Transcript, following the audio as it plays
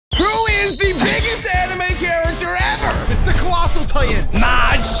Titan.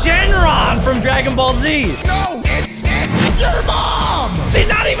 Nah, it's Shenron from Dragon Ball Z. No, it's your mom. She's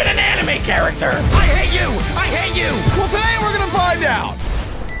not even an anime character. I hate you. I hate you. Well, today we're gonna find out.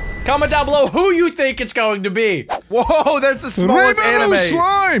 Comment down below who you think it's going to be. Whoa, that's the smallest anime.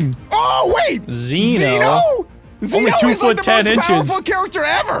 Slime. Oh wait, Xeno. Only 2 is foot like 10 the most inches. powerful character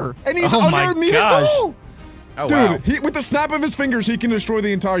ever, and he's Oh my under a meter gosh. tall. Oh, Dude, wow. with the snap of his fingers, he can destroy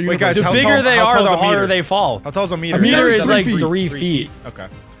the entire universe. guys, The how bigger tall- they how are, tall's the a harder meter? they fall. How tall's a meter? A meter is 3 like feet. 3 feet. Okay.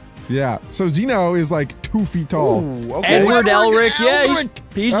 Yeah, so Xeno is like 2 feet tall. Ooh, okay. Edward Elric, yeah, Elric.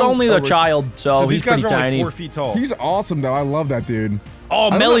 he's Oh, only the Elric. child, so So he's these guys pretty are only tiny. 4 feet tall. He's awesome, though. I love that dude. Oh,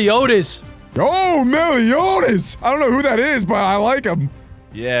 Meliodas. Oh, Meliodas! I don't know who that is, but I like him.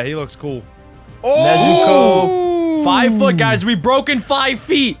 Yeah, he looks cool. Nezuko. 5 foot, guys. We've broken 5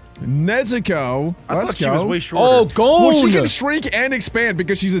 feet. Nezuko. I Let's thought she go. was way shorter. Oh, Gon. Well, she can shrink and expand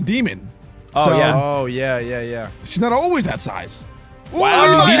because she's a demon. Oh, So, yeah. Oh, yeah. She's not always that size.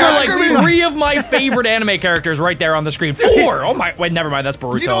 Wow, these are like Ackerman. 3 of my favorite anime characters right there on the screen. 4! Oh my, wait, never mind, that's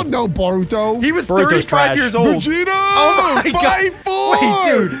Boruto. You don't know Boruto. He was Boruto's 35 trash. years old. Vegeta! Oh my God.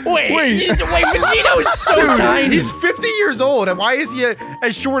 5'4". Wait, dude. Wait, Vegeto's so Dude, tiny. he's 50 years old, and why is he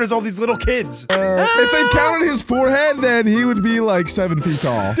as short as all these little kids? If they counted his forehead, then he would be like 7 feet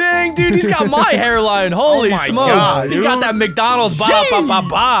tall. Dang, dude, he's got my hairline. Holy my smokes. God, He's dude. got that McDonald's ba ba ba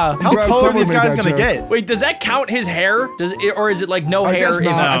ba. How Brad, tall are someone these made guys that gonna joke. get? Wait, does that count his hair? Does it, or is it like no I hair? guess if-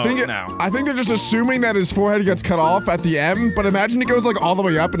 not. No. I think they're just assuming that his forehead gets cut off at the M, but imagine it goes like all the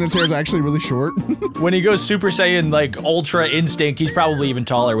way up and his hair is actually really short. When he goes Super Saiyan, like Ultra Instinct, he's probably even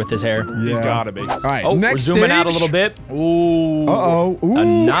taller with his hair. He's Yeah. gotta be. All right, Oh, next we're zooming stage. out a little bit. Ooh. Uh-oh. Ooh, A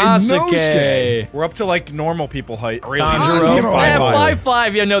Nasuke. Inosuke. We're up to like normal people height. Really? Tanjiro. Tanjiro. Yeah, 5'5".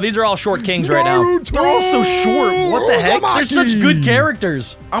 5'5". Yeah, no, these are all short kings right now. Naruto. They're all so short. What the heck? They're such good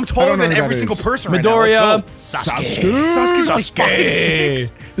characters. I'm I taller don't know than who every that single is. person right Midoriya. now. Let's go. Sasuke. Sasuke's only Sasuke.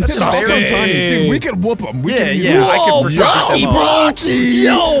 5'6". That's That's also embarrassing. tiny. Dude, we could whoop him. We Yeah, could use yeah, him. I can for sure Baki, beat them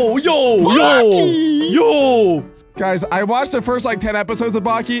up. Yo. Guys, I watched the first like 10 episodes of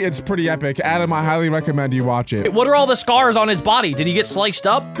Baki. It's pretty epic. Adam, I highly recommend you watch it. What are all the scars on his body? Did he get sliced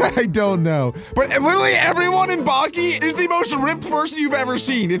up? I don't know. But literally everyone in Baki is the most ripped person you've ever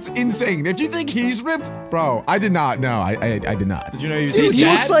seen. It's insane. If you think he's ripped, bro, I did not. No, I did not. Did you know he was Dude, his he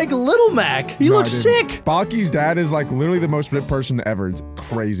dad? looks like Little Mac. He No, looks I didn't. sick. Baki's dad is like literally the most ripped person ever. It's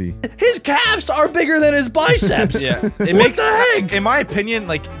crazy. His calves are bigger than his biceps. Yeah, it What makes the heck? in my opinion,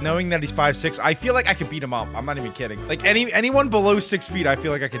 like knowing that he's 5'6", I feel like I could beat him up. I'm not even kidding. Like anyone below 6 feet, I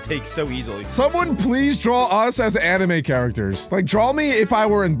feel like I could take so easily. Someone please draw us as anime characters. Like draw me if I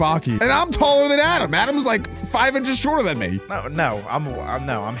were in Baki. And I'm taller than Adam. Adam's like 5 inches shorter than me. No,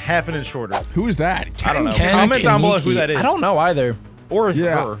 I'm half an inch shorter. Who is that? I don't know. Ken Comment down below who Kaneki. that is. I don't know either. Or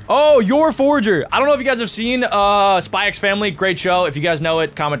Yeah. her. Oh, Your Forger. I don't know if you guys have seen Spy X Family. Great show. If you guys know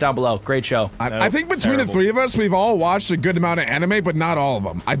it, comment down below. Great show. I think between terrible. the three of us, we've all watched a good amount of anime, but not all of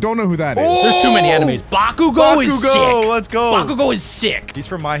them. I don't know who that is. There's too many enemies. Bakugo is sick. Let's go. Bakugo is sick. He's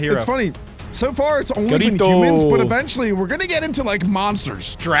from My Hero. It's funny. So far, it's only been Garito. humans, but eventually we're gonna get into like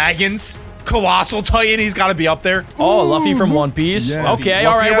monsters. Dragons. Colossal Titan. He's got to be up there. Oh, Luffy from One Piece. Yes. Okay, Luffy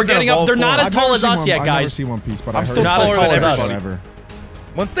all right, we're hasn't getting up. evolved They're not form. as tall as us yet, I've never guys. seen One Piece, but I'm I heard still it's not as taller tall than as us. everybody. Whatever.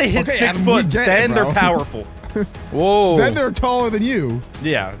 Once they hit Okay, 6 Adam, foot, we get it, then bro. they're powerful. Whoa. Then they're taller than you.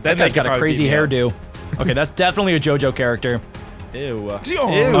 Yeah. That guy's got a crazy hairdo. Okay, that's definitely a JoJo character. Ew.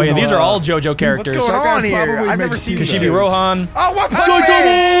 Oh yeah, these are all JoJo characters. What's going That guy on here? probably I've never makes seen pizza. these Kishibe shows. Rohan. Oh, One Punch Psycho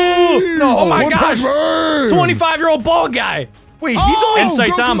Man! Ball! Oh my One gosh! Punch Man! 25-year-old bald guy. Wait, he's Oh, only And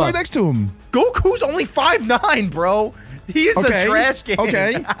Goku's Saitama. right next to him. Goku's only 5'9", bro. He is Okay. a trash can.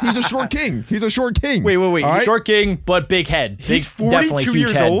 Okay. He's a short king. He's a short king. Wait. All right? Short king, but big head. He's Big, definitely 42 huge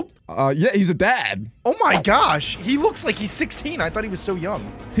years head. old. Yeah, he's a dad. Oh my gosh, he looks like he's 16. I thought he was so young.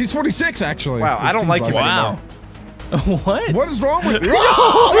 He's 46, actually. Wow, I It don't seems like him Wow. What? What is wrong with you?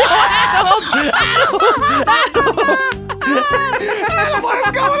 Adam, what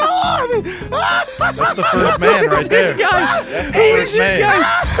is going on? That's the first man right there. Guy. That's the Who is first this man.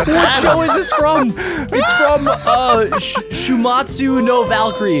 guy? What show is this from? It's from Shumatsu no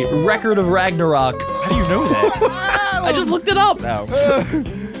Valkyrie, Record of Ragnarok. How do you know that? I just looked it up. No.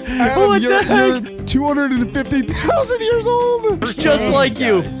 Adam, What you're, the heck? you're 250,000 years old. Just like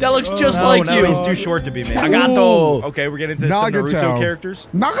you. Guys. That looks just No, like no, you. he's too short to be me. Nagato. Okay, we're getting into Nagato. some Naruto characters.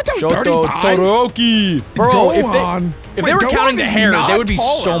 Nagato Shoto 35. Todoroki. Bro, Gohan. if they were Gohan counting the is hair, not they would be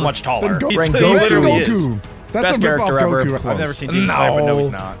taller so much taller. than He's- Goku. he literally is. Goku. That's Best a rip-off character ever. Goku. I've never seen Demon Slayer, but no, he's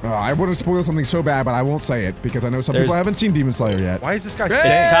not. I want to spoil something so bad, but I won't say it because I know some people There's- haven't seen Demon Slayer yet. Why is this guy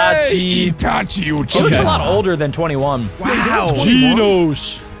Hey, sick? Itachi He looks Uchiha. a lot older than 21. Wow.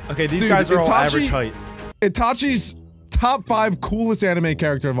 Genos. Okay, these Dude, guys are all Itachi- average height. Itachi's top 5 coolest anime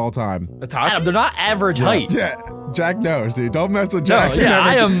character of all time. Adam, they're not average height. Yeah, Jack knows, dude. Don't mess with Jack. No, yeah,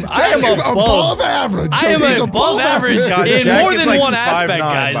 I am above average. I am above average in Jack more is than like one aspect, 5'9",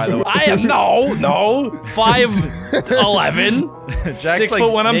 guys. by the way. I am no 5'11". Jack's 6 like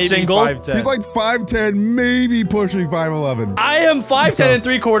foot when I'm maybe single. 5'10". He's like 5'10", maybe pushing 5'11". I am 5'10" and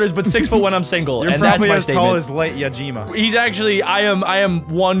 3/4, but 6 foot when I'm single, You're and that's probably my as statement. tall as late Yajima. He's actually, I am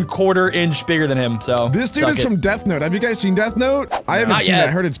 1/4 inch bigger than him. So This dude suck is it. from Death Note. Have you guys seen Death Note? I haven't Not seen yet. it.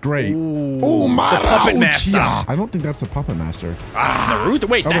 I heard it's great. Ooh, Puppet Master. I don't think that's the Puppet Master. Naruto.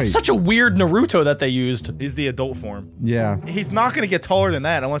 Wait, that's wait. such a weird Naruto that they used. He's the adult form. Yeah. He's not gonna get taller than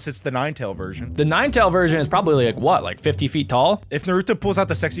that unless it's the Ninetail version. The Ninetail version is probably like what, like 50 feet tall? If Naruto pulls out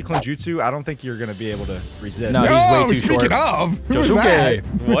the sexy clenjutsu, I don't think you're gonna be able to resist. No. He's way too speaking short. of, who is Josuke. that?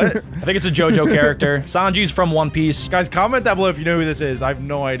 What? I think it's a JoJo character. Sanji's from One Piece. Guys, comment down below if you know who this is. I have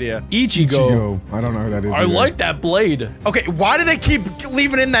no idea. Ichigo. I don't know who that is. I either. like that blade. Okay, why do they keep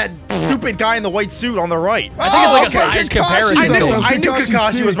leaving in that stupid guy in the white suit on the right? I think it's like a okay, size Kakashi, comparison I knew, thing. I knew Kakashi's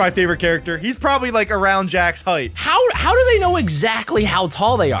Kakashi sick. was my favorite character. He's probably like around Jack's height. How do they know exactly how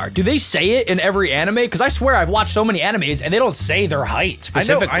tall they are? Do they say it in every anime? Because I swear I've watched so many animes and they don't say their height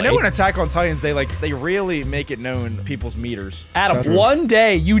specifically. I know in Attack on Titans they really make it known people's meters. Adam, one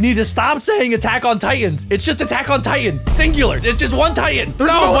day you need to stop saying Attack on Titans. It's just Attack on Titan. Singular. It's just one Titan.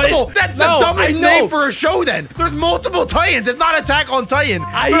 There's no, multiple. but That's no, the dumbest I know. name for a show then. There's multiple Titans. It's not Attack on Titan. They're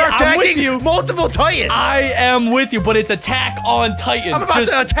I'm with attacking you. multiple Titans. I am with you, but it's Attack on Titan. I'm about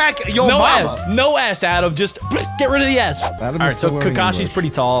Just to attack your no mama. S. No S, Adam. Just get rid of the S. Adam All is right, so still learning Kakashi's English. pretty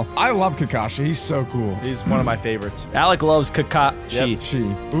tall. I love Kakashi. He's so cool. He's one of my favorites. Alec loves Kakashi. She.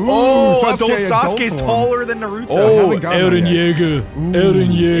 Ooh, Oh, Sasuke, Sasuke's form. taller than Naruto. Oh, haven't gotten that yet. Yeager. Eren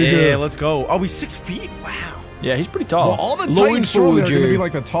Yeager. Yeah, let's go. Oh, he's 6 feet? Wow. Yeah, he's pretty tall. Well, all the Lloyd Titans surely are going to be Fuji.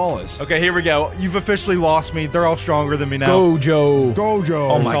 like the tallest. Okay, here we go. You've officially lost me. They're all stronger than me now. Gojo. Gojo.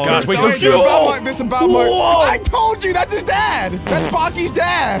 Oh my gosh, wait, Wait, Gojo. this about my. I told you, that's his dad. That's Baki's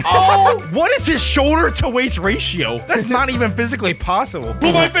dad. Oh, what is his shoulder to waist ratio? That's not even physically possible.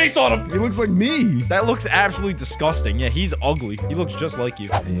 Put my face on him. He looks like me. That looks absolutely disgusting. Yeah, he's ugly. He looks just like you.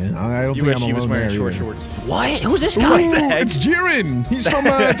 Yeah, I don't You think wish I'm he was alone wearing there short either. shorts. What? Who's this guy? What the heck? It's Jiren. He's from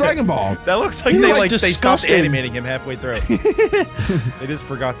Dragon Ball. That looks like He they looks like they stopped disgusting. animating him halfway through. They just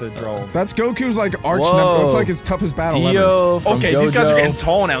forgot to draw him. That's Goku's like arch. Whoa. That's like his toughest battle ever. Dio from Okay, JoJo. these guys are getting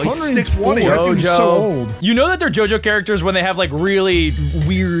tall now. He's 120. 6'4". That dude's JoJo. so old. You know that they're JoJo characters when they have like really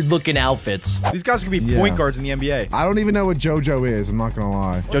weird looking outfits. These guys could be Yeah. point guards in the NBA. I don't even know what JoJo is. I'm not gonna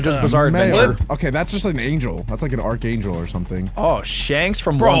lie. JoJo's Bizarre Male. Adventure. Okay, that's just like an angel. That's like an archangel or something. Oh, Shanks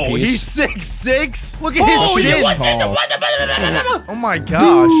from Bro, One Piece. he's 6'6". Look at Oh, his you shins. want tall. Oh my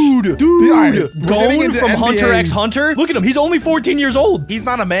gosh. Dude, we're getting Gon into from NBA. Hunter x Hunter. Look at him. He's only 14 years old. He's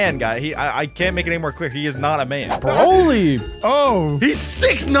not a man, guy. I can't make it any more clear. He is not a man. Holy. Oh. He's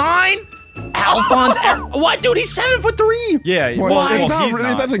 6'9". Alphonse. What, dude? He's 7'3". Yeah. Well, it's not he's really,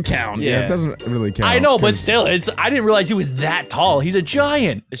 it doesn't count. Yeah, Yeah. it doesn't really count. I know, but 'cause- still, I didn't realize he was that tall. He's a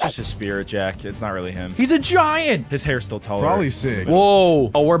giant. It's just his spirit, Jack. It's not really him. He's a giant. His hair's still taller. Probably sick.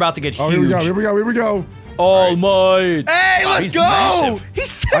 Whoa. Oh, we're about to get huge. Oh, here we go. Here we go. Here we go. All might. Hey, let's he's go. massive. He's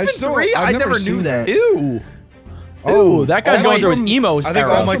 7'3". I never knew seen that. Ew. Oh, Ooh, that guy's oh, going wait, through his emos I think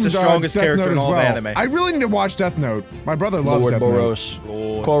era. All Might's the From, strongest Death character Note in as all of well. anime. I really need to watch Death Note. My brother loves Lord Death Note. Boros.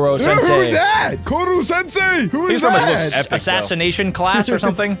 Oh. Koro Who's Sensei. that? Koru Sensei. Who is He's from that? Epic, though. assassination class or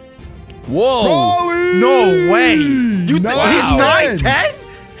something. Whoa. Brawly! No way. You Nice. He's 9'10"?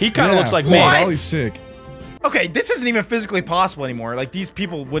 He kind of looks like Ooh, me. Brawly's sick. Okay, this isn't even physically possible anymore. Like, these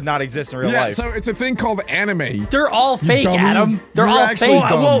people would not exist in real Yeah, life. so it's a thing called anime. They're all fake, dummy. Adam. They're You're all actually fake.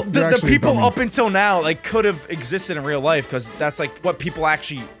 dumb. Well, You're the actually people dummy. up until now, like, could have existed in real life because that's, like, what people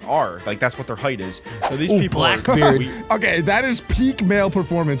actually are. Like, that's what their height is. So these Ooh, people are... Blackbeard. Okay, that is peak male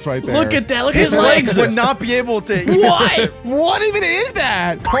performance right there. Look at that. Look at His his legs legs. would not be able to... What? What even is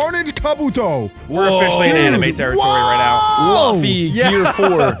that? Carnage Kabuto. We're officially in Dude. anime territory right Luffy, Yeah. Gear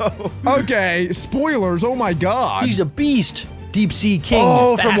 4. Okay, spoilers. Oh my god. He's a beast. Deep Sea King.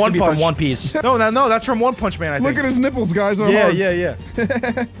 Oh, That from has to One be Punch. from One Piece. now. No, that's from One Punch Man, I think. Look at his nipples, guys. They're Yeah, hearts.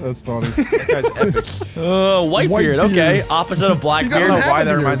 yeah. That's funny. That guy's epic. Whitebeard. Whitebeard. Okay, opposite of I Blackbeard. don't know have why a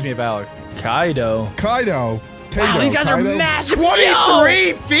that beard. reminds me of Alec. Kaido. Kaido. Wow, these guys are Kaido. massive.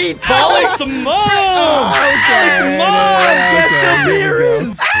 23 feet tall? Alex Simone! Alex Simone! Guest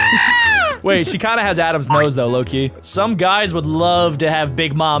appearance! Wait, she kind of has Adam's nose though, low-key. Some guys would love to have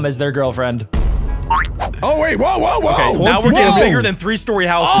Big Mom as their girlfriend. Oh wait, whoa, whoa, whoa! Okay, now we're getting Whoa! bigger than 3-story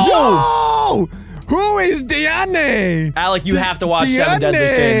houses. Whoa! Who is Diane? Alec, you have to watch Diane. Seven Deadly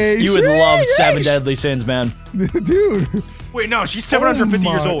Sins. You would love Seven Sheesh. Deadly Sins, man. Dude, Wait, no, she's 750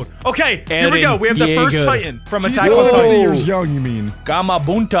 years old. Okay, here we go. We have the Eren first Yeager. Titan from She's Attack on 50 Titan. years young, you mean?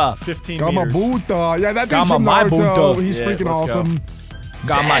 Gamabunta. 15 meters. Gamabuta. Yeah, that dude's Gama from my Naruto. bunta. He's Yeah, freaking let's go. awesome.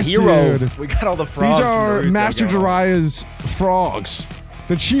 Gama Yes, hero. dude. We got all the frogs. These are from Naruto Master going on. Jiraiya's frogs.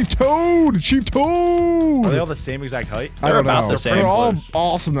 The Chief Toad! Chief Toad! Are they all the same exact height? I don't about know. the same. They're all Close.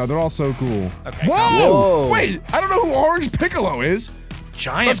 awesome though. They're all so cool. Okay, Whoa! Whoa. Wait, I don't know who Orange Piccolo is.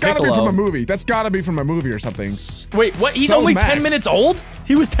 Giant That's gotta Piccolo. be from a movie. That's gotta be from a movie or something. Wait, what? He's So only Max. 10 minutes old?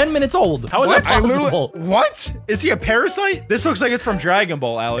 He was 10 minutes old. How is What? that I possible? What? Is he a parasite? This looks like it's from Dragon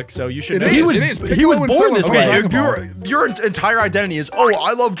Ball, Alex, so you should It know. is. He was- it is. he Piccolo was and born Cell this are way. Dragon Ball. Your entire identity is, oh,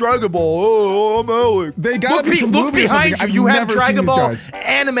 I love Dragon Ball. Oh, I'm Alex. They gotta look be from look movies or behind you. something. You I've have never seen Dragon these Ball guys.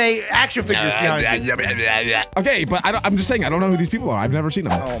 anime action figures behind you. Okay, but I'm just saying I don't know who these people are. I've never seen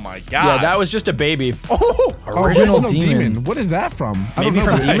them. Oh my god. Yeah, that was just a baby. Oh, Original demon. What is that from? I don't Maybe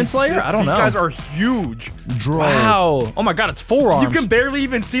know. from Demon Slayer? I don't know. These guys are huge. Draw. Wow. Oh my god, it's forearms. You can barely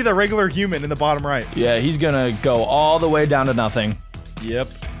even see the regular human in the bottom right. Yeah, he's gonna go all the way down to nothing. Yep.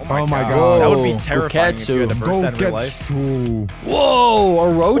 Oh my god. That would be Whoa, terrifying if you had to Goketsu. burst that in real Go life. get Whoa,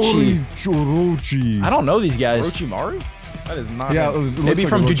 Orochi. Orochi. I don't know these guys. Orochimaru? That is not Yeah, him. it looks Maybe like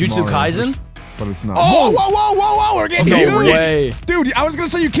from Jujutsu Orochimaru, Kaisen? but it's not. Oh! Whoa! We're getting No huge. way. Dude, I was gonna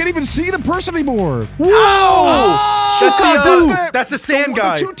say you can't even see the person anymore. Oh! Shut That's the sand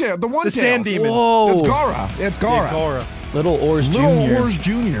guy. The one The sand tails. demon. Whoa. That's Gara. Yeah, it's Gara. Gora. Little Oars Little Jr. Wars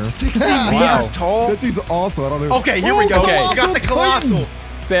Jr. 60 Wow. meters tall. That dude's awesome. I don't know. Okay, here we go. Okay. We got the Colossal.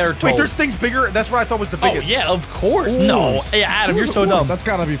 Bertolt. Wait, there's things bigger. That's what I thought was the Oh, biggest. yeah, of course. No. Oars. Hey, Adam, you're Who's so Oars? dumb. That's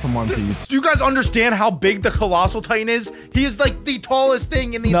gotta be from One Piece. Do you guys understand how big the Colossal Titan is? He is like the tallest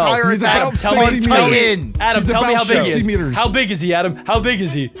thing in the No. entire He's attack about Tell on 60 me, Titan. Adam, He's tell me about how big he 60 is. meters. How big is he, Adam? How big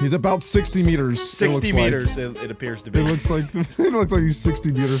is he? He's about 60 meters. it 60 looks meters, it appears to be. Like. It looks like it looks like he's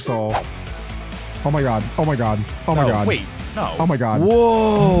 60 meters tall. Oh my god. Oh my god. Oh my No, god. wait, no. Oh my god.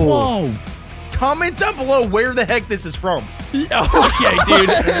 Whoa. Whoa. Comment down below where the heck this is from. Okay, dude.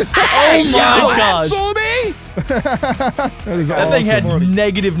 Oh my god. So me? That is That awesome. thing had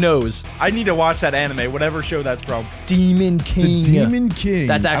negative nose. I need to watch that anime, whatever show that's from. Demon King. The Demon King.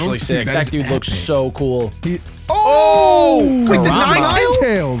 That's I don't actually think sick. That is dude looks epic. so cool. Oh! Wait, the Ninetails?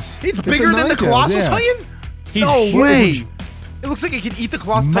 Ninetails. It's a bigger than the Ninetails, Colossal yeah. Titan? He's No huge. way. It looks like it can eat the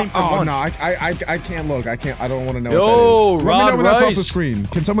Colossal Titan for Oh lunch. no, I can't look. I don't want to know Yo, what that is. Let me know Rod when that's off Rice. the screen.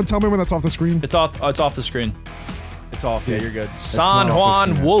 Can someone tell me when that's off the screen? It's off the screen. It's off. Yeah, you're good. San not off the Juan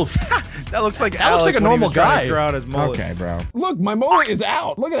screen. Wolf. That looks like That looks like a Alec when he normal was trying guy. to grow out his mullet. Okay, bro. Look, my mullet is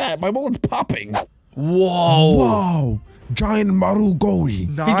out. Look at that. My mullet's popping. Whoa. Whoa. Giant Marugoi.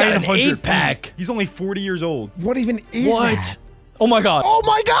 He's got an 900 8-pack. feet. He's only 40 years old. What even is What? that? Oh my god. Oh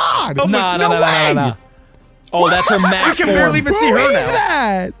my god. Oh my- Nah, no nah, nah, nah, way. nah, nah. Oh, that's her max You can form. barely even see Who her is now.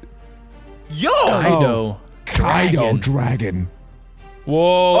 that? Yo! Kaido. Kaido Dragon.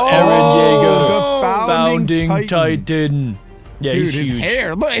 Whoa, Oh. Eren Yeager. The Founding Titan. Yeah, Dude, he's his huge.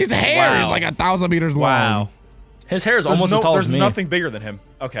 hair. Look, his hair Wow. is like 1,000 meters long. Wow. His hair is There's almost as tall there's as me. nothing bigger than him.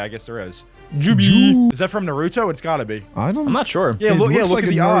 Okay, I guess there is. Jubi. Is that from Naruto? It's gotta be. I don't. I'm not sure. Yeah, It look, looks like at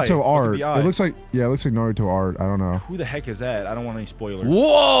a the Naruto eye. Look at art. the eye. It looks like Naruto art. I don't know. Who the heck is that? I don't want any spoilers.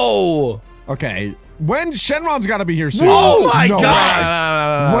 Whoa. Okay, when Shenron's got to be here soon. Oh my No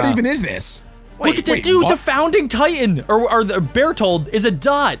gosh. way. What even is this? Look at the dude, the founding Titan, or the Bertold is a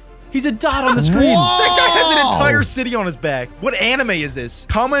dot. He's a dot on the screen. That guy has an entire city on his back. What anime is this?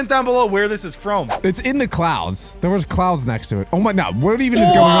 Comment down below where this is from. It's in the clouds. There was clouds next to it. Oh my, no, what even is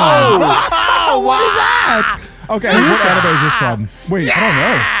going on? Oh, What is that? Okay, what anime is this from? Wait, I don't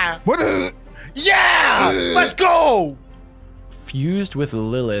know. What? Yeah! Let's go! Fused with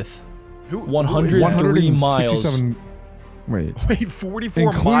Lilith. Who? 103 miles. 167. Wait, Wait, 44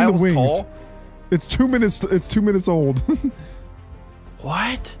 including the miles wings. tall? It's 2 minutes. It's 2 minutes old.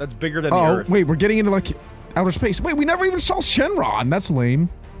 What? That's bigger than the Oh, Earth. wait, we're getting into like outer space. Wait, we never even saw Shenron. That's lame.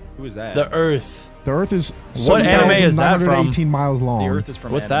 Who is that? The Earth. The Earth is What anime is that from? 7,918 miles long. The Earth is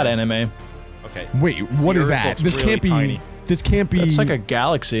from What's that anime? Okay. Wait, what The is Earth that? looks This really can't be. tiny. This can't be. It's like a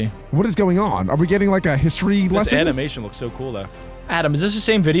galaxy. What is going on? Are we getting like a history This lesson? animation looks so cool, though. Adam, is this the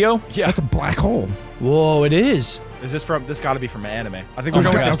same video? Yeah. That's a black hole. Whoa, it is. Is this from? This got to be from anime. I think we're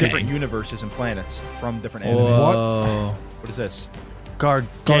Okay, going to okay. different universes and planets from different animes. Whoa. What is this?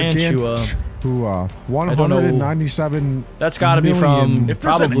 Gargantua. Gargantua. I don't know. 197. That's got to be from million. If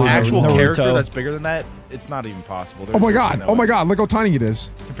there's an probably actual Naruto. character that's bigger than that, it's not even possible. Oh my There's god! no Oh my way. god! Look how tiny it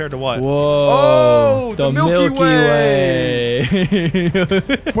is. Compared to what? Whoa. Oh, the Milky Way.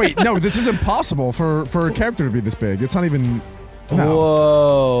 Wait, no, this is impossible for a character to be this big. It's not even. No.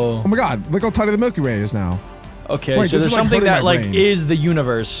 Whoa. Oh my god! Look how tiny the Milky Way is now. Okay, Wait, so this there's is, like, something hurting that my like brain. is the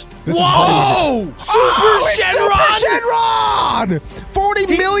universe. This Whoa! is Super Shenron! 40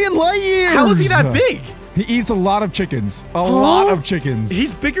 million light years! How is he that big? He eats a lot of chickens. A lot of chickens.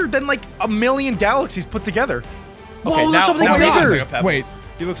 He's bigger than like a million galaxies put together. Whoa, there's something now he looks bigger. like a pebble. Wait.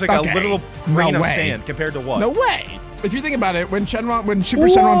 He looks like Okay. a little grain No of way. sand compared to what? No way. If you think about it, when Super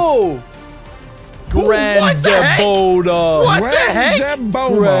Shenron... Whoa! Grand What the heck? Zambona. What the heck?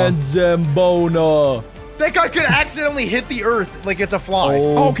 Grand Zambona. That guy could accidentally hit the earth like it's a fly.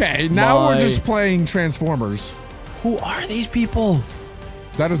 Oh, Okay, now my. we're just playing Transformers. Who are these people?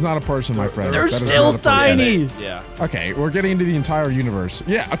 That is not a person, my friend. They're That is still not a person. tiny. Yeah. Okay, we're getting into the entire universe.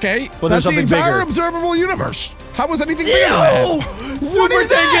 Yeah, okay. But there's that's the something entire bigger. observable universe. How was anything bigger than Yo! that? Super is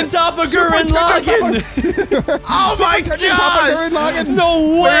that? Tengen Topper Super and Tengen Logan. Oh my god!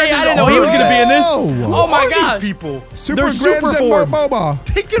 No way! I didn't know he was gonna be in this. Who Oh my Who are god! these people? Super They're super Grand form. Boba.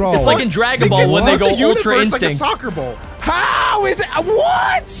 They can Bro. It's like in Dragon Ball when they go the Ultra universe like a Instinct. soccer ball. How is it?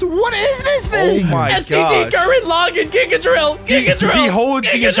 What? What is this thing? Oh my STD gosh. Current Logan Giga Drill. Giga Drill. He holds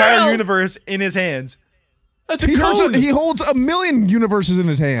the Giga entire Drill. universe in his hands. That's a He code. holds a million universes in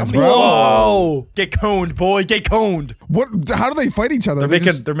his hands, bro. Whoa! Get coned, boy. Get coned. What? How do they fight each other?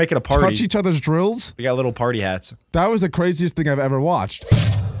 They're making a party. touch each other's drills. They got little party hats. That was the craziest thing I've ever watched.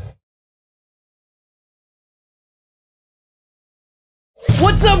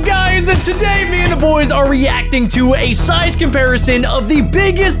 What's up, guys? And today, me and the boys are reacting to a size comparison of the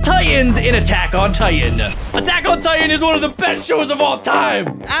biggest Titans in Attack on Titan. Attack on Titan is one of the best shows of all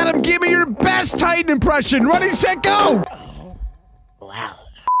time. Adam, give me your best Titan impression. Ready, set, go.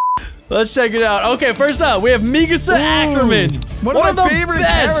 Let's check it out. Okay, first up, we have Mikasa Ackerman. One of the my favorite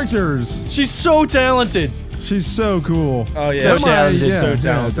best. characters. She's so talented. She's so cool. Oh yeah, So talented, yeah, so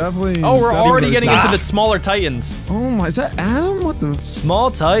talented. definitely. Oh, we're already getting into the. the smaller Titans. Oh my, is that Adam? What the?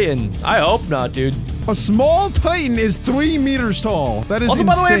 Small Titan. I hope not, dude. A small Titan is 3 meters tall. That is Also, insane.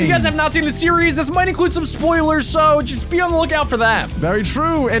 by the way, if you guys have not seen the series, this might include some spoilers, so just be on the lookout for that. Very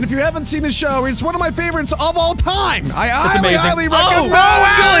true. And if you haven't seen the show, it's one of my favorites of all time. I amazing. highly Oh, recommend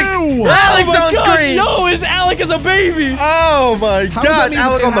Alec! you. Alex oh my on gosh, screen! no, is Alec as a baby? Oh my How does that gosh, mean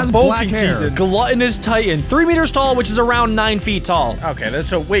Alec it on the has bulking black hair? season. Gluttonous Titan, 3 meters tall, which is around 9 feet tall. Okay,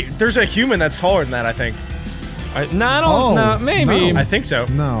 so wait, there's a human that's taller than that, I think. No, I don't know. Maybe. no. I think so.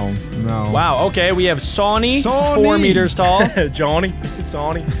 No. Wow, okay, we have Sawney, Sawney. 4 meters tall. Johnny,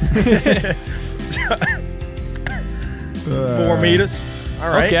 Sonny. 4 meters. All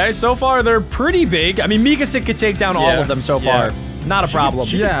right. Okay, so far they're pretty big. I mean, Mikasa could take down all Yeah, of them so yeah. far. Not a problem.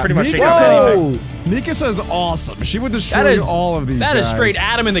 she- Yeah, pretty much take Mikasa, out anything. Mikasa is awesome. She would destroy That is all of these That is guys. straight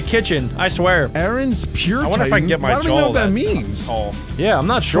Adam in the kitchen, I swear. Aaron's pure I wonder if I can get my I don't jaw. even know what that means. Tall. Yeah, I'm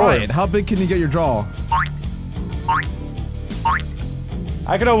not sure. Try it. How big can you get your jaw?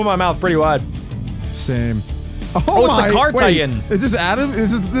 I can open my mouth pretty wide. Same. Oh, it's the car wait, Titan. Is this Adam?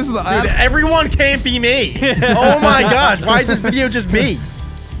 This is the Dude, Adam? everyone can't be me. Oh my gosh, why is this video just me?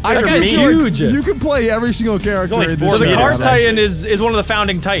 That They're guy's mean. huge. You can play every single character only in 4 this So the meters, car actually. Titan is one of the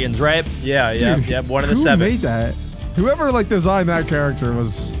founding Titans, right? Yeah, Dude, one of the who 7. made that? Whoever like designed that character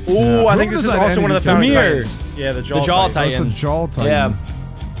was. Ooh, I think Whoever this is designed also one of the any founding Ymir. Titans. Yeah, the jaw. The jaw Titan. That's the jaw Titan. Yeah.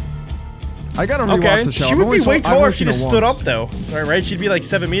 I gotta rewatch Okay. the show. She I've would only be way I've taller only if she seen it just stood once. up, though. Right? She'd be like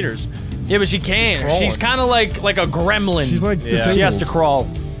 7 meters. Yeah, but she can't. crawling. She's kind of like a gremlin. She's like disabled. She has to crawl.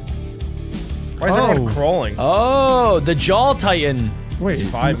 Why is everyone crawling? Oh, the jaw Titan. Wait, It's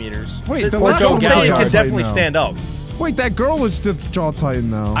 5 meters. Wait, the Or last jaw one was Titan the jaw can Titan, definitely though. stand up. Wait, that girl was the jaw Titan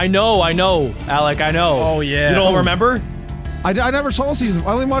though. I know, Alec, I know. Oh, yeah. You don't remember? I never saw season.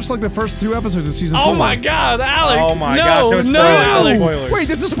 I only watched like the first 2 episodes of season 4. Oh my God, Alec! Oh my no, gosh, no spoilers, Alec. spoilers. Wait,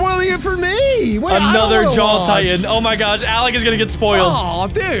 this is spoiling it for me. Wait, Another I don't jaw wanna Titan. watch. Oh my gosh, Alec is gonna get spoiled. Oh,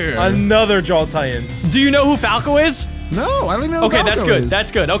 dude. Another jaw Titan. Do you know who Falco is? No, I don't even know. Okay, who that's Falco good. is.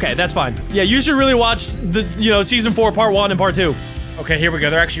 That's good. Okay, that's fine. Yeah, you should really watch this. Season 4, part 1 and part 2. Okay, here we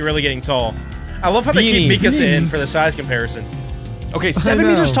go. They're actually really getting tall. I love how they Beanie. keep Mikasa in for the size comparison. Okay, 7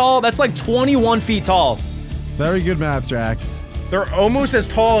 know. meters tall. That's like 21 feet tall. Very good math, Jack. They're almost as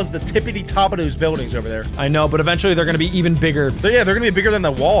tall as the tippity top of those buildings over there. I know, but eventually they're gonna be even bigger. Yeah, they're gonna be bigger than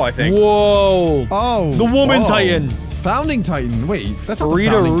the wall, I think. Whoa! Oh, The woman whoa. Titan. Founding Titan. Wait, that's not the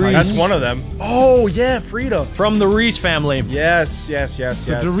Frida founding Reese. Titan. That's one of them. Oh, yeah, Frida. From the Reese family. Yes.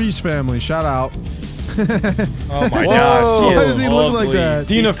 The Reese family. Shout out. Oh my Whoa. gosh, she Why is does he look like ugly. that?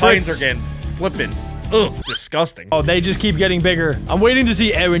 Dina These Titans Fritz. are getting flipping. Ugh, disgusting. Oh, they just keep getting bigger. I'm waiting to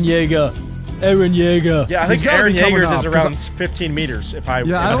see Eren Yeager. Eren Yeager. Yeah, I think He's gotta Eren be coming Yeager's up, is 'cause around 15 meters, if I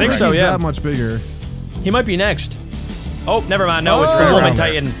Yeah, I don't think think so, he's yeah. that much bigger. He might be next. Oh, never mind. No, it's Oh. the woman around there.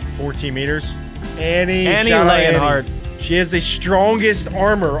 Titan. 14 meters. Annie Annie shout out Leonhardt. She has the strongest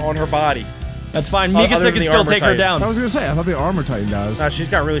armor on her body. That's fine. Other Mikasa than can the still armor take her Titan. down. I was gonna say, I thought the armor Titan does. Nah, she's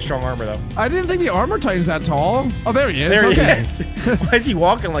got really strong armor, though. I didn't think the armor Titan's that tall. Oh, there he is. There Okay. he is. Why is he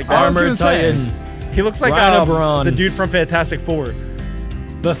walking like that? I was Armor gonna say. Titan. He looks like Rhinobron. the dude from Fantastic Four.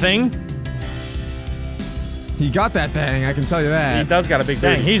 The Thing? He got that thing, I can tell you He that. does got a big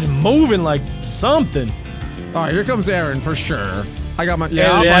Dang, booty. he's moving like something. All right, here comes Aaron for sure. I got my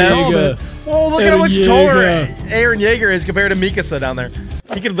Yeah, I called Yeager. it. Whoa, look at how much Eren taller Yeager. Eren Yeager is compared to Mikasa down there.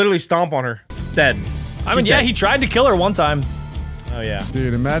 He could literally stomp on her. Dead. I mean, She's yeah, dead. he tried to kill her one time. Oh, yeah.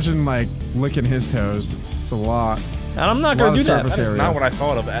 Dude, imagine like licking his toes. It's a lot. And I'm not A gonna lot do of that. surface That is area. not what I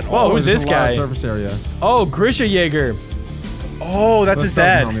thought of at Whoa, all. who's There's this a lot of guy? surface area. Oh, Grisha Yeager. Oh, that's his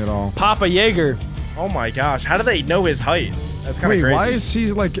That doesn't help dad. me at all. Papa Yeager. Oh my gosh, how do they know his height? That's kind of Wait, crazy. why is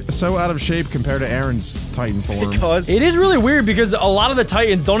he like so out of shape compared to Aaron's Titan form? Because It is really weird because a lot of the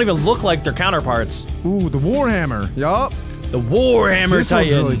Titans don't even look like their counterparts. Ooh, the Warhammer. Yup. The Warhammer This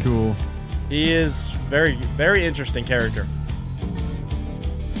Titan. one's really cool. he is very, very interesting character.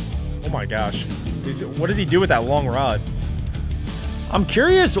 Oh my gosh. What does he do with that long rod? I'm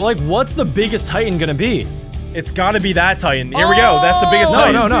curious, like, what's the biggest Titan gonna be? It's got to be that Titan. Here we go. That's the biggest No,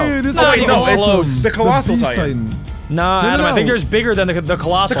 Titan. no, no. Dude, this Not guy's even awesome. close. The Colossal Beast Titan. Nah, No, Adam, I think no. there's bigger than the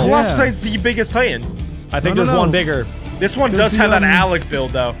Colossal. The Colossal Yeah. Titan's the biggest Titan. I think No, no, there's no. one bigger. This one There's does the, have that um, Alex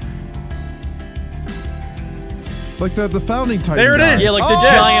build, though. Like the founding Titan. There it guy. is. Yeah, like the Oh!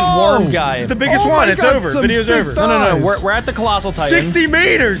 giant worm guy. This is the biggest Oh one. my It's God, over. some Video's thick over. thighs. No, Nice. we're at the Colossal Titan. 60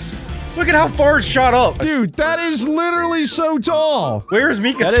 meters! Look at how far it's shot up. Dude, that is literally so tall. Where is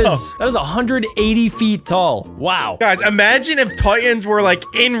That Mikasa? is 180 feet tall. Wow. Guys, imagine if Titans were like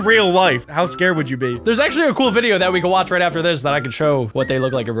in real life. How scared would you be? There's actually a cool video that we can watch right after this that I can show what they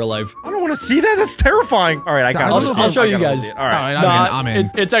look like in real life. I don't want to see that. That's terrifying. All right, I got it. I'll show you guys. All right. I'm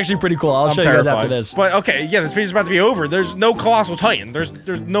in. It's actually pretty cool. I'll I'm show you guys terrified. after this. But okay, yeah, this video's about to be over. There's no Colossal Titan. There's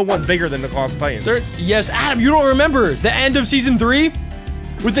no one bigger than the Colossal Titan. Yes, Adam, you don't remember the end of season 3?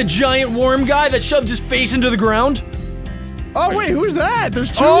 With the giant worm guy that shoved his face into the ground? Oh wait, who's that? There's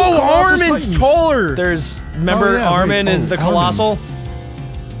two. Oh, Colossus Armin's Titans. taller. Remember Oh, yeah, Armin wait, is oh, the Armin. Colossal?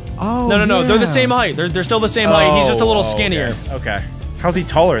 Oh, No, they're the yeah. same height. They're still the same height. He's just a little skinnier. Okay. How's he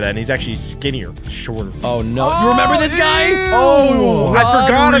taller then? He's actually skinnier, shorter. Oh no. You remember this guy? Ew. Oh, I Rod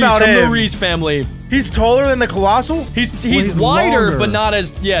forgot Reese about from him. the Reese family. He's taller than the Colossal? He's he's wider, longer. but not as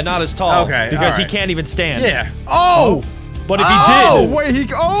tall. Okay, Because he alright. can't even stand. Yeah. Oh! But if he Oh, did,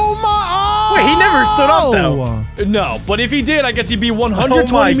 wait, oh. Wait, he never stood up, though. no. But if he did, I guess he'd be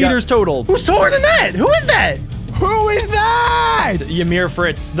 120 Oh my God. meters total. Who's taller than that? Who is that? Who is that? Ymir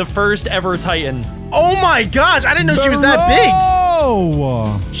Fritz, the first ever Titan. Oh my gosh, I didn't know she was that big.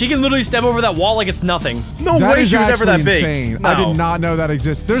 Oh. She can literally step over that wall like it's nothing. No That way is she was ever that actually big. insane. No. I did not know that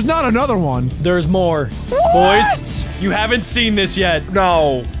exists. There's not another one. There's more. Boys, you haven't seen this yet.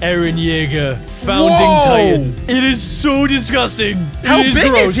 No. Eren Yeager, founding Whoa. Titan. It is so disgusting. How It is big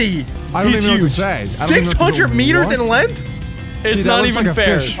gross. is he? I don't He's even know huge. what to say. I don't even know what to 600 do. meters What? in length? It's Dude, that not looks even like a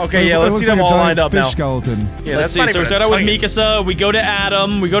fair. fish. Okay, yeah, It let's looks see them like a all giant lined up fish now. skeleton. Yeah, Let's that's see. not So we even start a out with Titan. Mikasa. We go to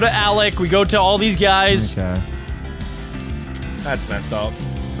Adam. We go to Alec. We go to all these guys. Okay. That's messed up.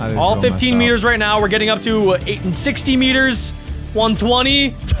 That is All real 15 messed up. meters right now. We're getting up to 60 meters,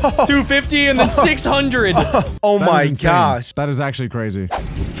 120, 250, and then 600. Oh That my is insane. gosh. That is actually crazy.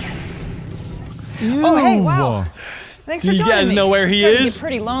 Oh, hey, wow. Thanks for Do you joining guys me. know where he It's starting to is? get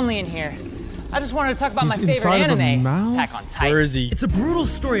pretty lonely in here. I just wanted to talk about He's my favorite inside of a anime, mouth? Attack on Titan. Where is he? It's a brutal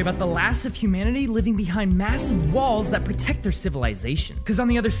story about the last of humanity living behind massive walls that protect their civilization. Because on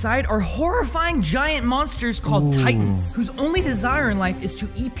the other side are horrifying giant monsters called Titans, whose only desire in life is to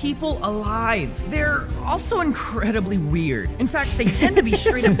eat people alive. They're also incredibly weird. In fact, they tend to be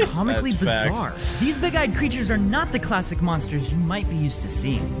straight up comically That's facts. bizarre. These big-eyed creatures are not the classic monsters you might be used to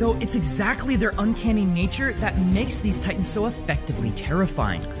seeing, though it's exactly their uncanny nature that makes these Titans so effectively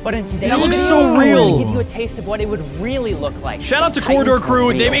terrifying. But in today's That looks video, so I'm gonna real. give you a taste of what it would really look like. Shout out to if Titans Corridor were Crew.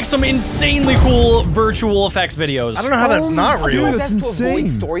 real. They make some insanely cool virtual effects videos. I don't know how that's not I'll do real. my Dude, best that's to avoid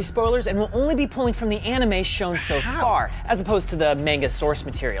insane. story spoilers, and we'll only be pulling from the anime shown so far, as opposed to the manga source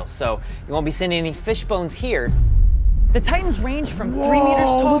material. So you won't be seeing any fish bones here. The Titans range from 3 meters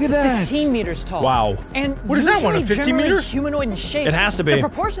tall look to at that. 15 meters tall. Wow. And What is that one, a usually 15 generally meter? humanoid in shape. It has to be. The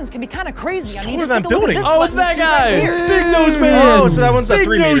proportions can be kind of crazy. I mean, taller just than take a look at building. this Oh, it's button that this dude right guy. here. Big nose man. Oh, so that one's that Big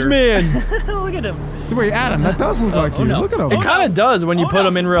 3 nose meter. man. Look at him. Wait, Adam, that does look like you. no. Look at him. It kind of does when you put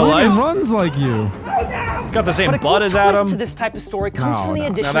him in real He life. runs like you. It's got the same But a cool butt as twist Adam. to this type of story comes No, from the no.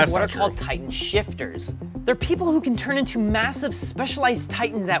 addition No, of that's what are not called true. Titan shifters. They're people who can turn into massive, specialized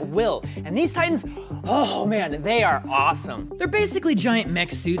Titans at will, and these Titans Oh man, they are awesome. They're basically giant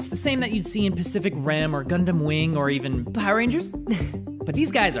mech suits, the same that you'd see in Pacific Rim or Gundam Wing or even Power Rangers. But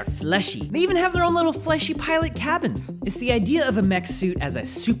these guys are fleshy. They even have their own little fleshy pilot cabins. It's the idea of a mech suit as a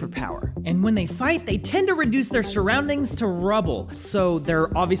superpower. And when they fight, they tend to reduce their surroundings to rubble. So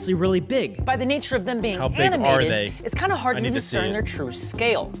they're obviously really big. By the nature of them being How big animated, are they? it's kind of hard I to need to see discern it. their true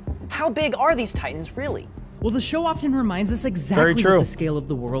scale. How big are these Titans really? Well, the show often reminds us Very exactly true. what the scale of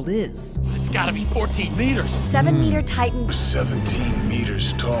the world is. It's gotta be 14 meters. 7-meter Titan, 17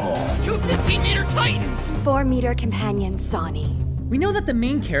 meters tall. 2 15-meter Titans! 4-meter companion Sani. We know that the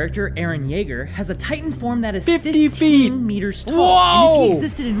main character, Eren Yeager, has a Titan form that is 50 15 feet. meters tall. Whoa! And if he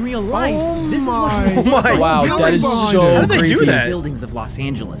existed in real life, this is what he my. would look like. Wow, that is How so did they do creepy. that? Buildings of Los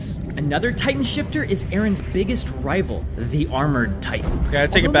Angeles. Another Titan shifter is Eren's biggest rival, the Armored Titan. Okay, I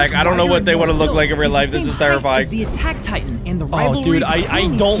take it Although back. much I don't know wider what they and want to more look like in built, real he's life. the This same is height terrifying. as the Attack Titan, and the Oh, rivalry dude, between I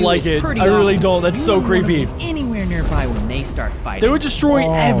these don't two like is it. pretty I really awesome. don't. That's You so wouldn't wanna creepy. be anywhere nearby when they start fighting. They would destroy This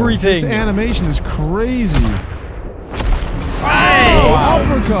everything. animation is crazy. Hey!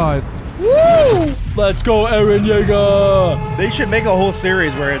 Uppercut. Let's go, Eren Yeager. They should make a whole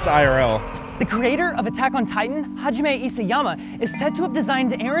series where it's IRL. The creator of Attack on Titan, Hajime Isayama, is said to have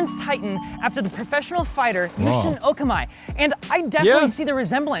designed Eren's Titan after the professional fighter Yushin Okamai, and I definitely see the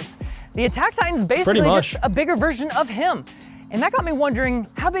resemblance. The Attack Titan's basically much. just a bigger version of him. And that got me wondering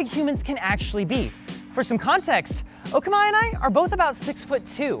how big humans can actually be. For some context, Okamai and I are both about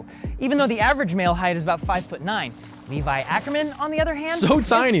 6'2", even though the average male height is about 5'9". Levi Ackerman, on the other hand, So is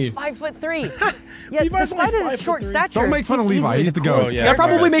tiny. 5'3". Yet, Levi's only despite his 5'3". short stature, Don't make fun of he's Levi. easily He's the the goat. coolest Oh, yeah. That character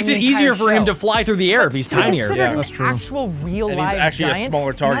probably in makes the it entire easier for him show. to fly through the air if he's To be tinier. considered Yeah. an That's true. actual real And he's live actually a giant, smaller you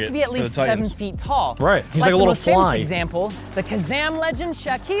have target to be at for the least Titans. 7 feet tall. Right, he's like a the little most famous fly. example, the Kazam legend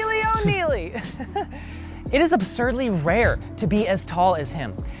Shaquille O'Neal. It is absurdly rare to be as tall as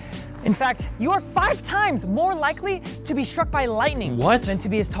him. In fact, you are 5 times more likely to be struck by lightning than to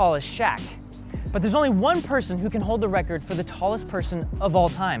be as tall as Shaq. But there's only one person who can hold the record for the tallest person of all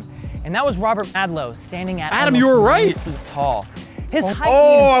time, and that was Robert Madlow, standing at Adam, almost you were 9 right. feet tall. His height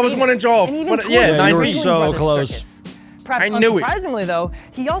I even was beat 1 it, inch off. and even But, toured yeah, the 9 you were feet. Ringling so Brothers close. circus. Perhaps I knew it. unsurprisingly, though,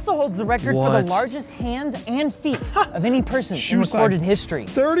 he also holds the record for What? the largest hands and feet of any person in Shoe size. recorded history.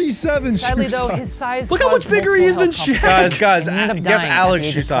 37 Sadly, shoe though, size. his size Look how caused much bigger he is multiple than health Shaq. Guys, and ended up guess dying at Alex the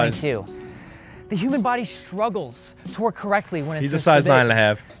age shoe of size. 22. The human body struggles to work correctly when it's He's a this size big.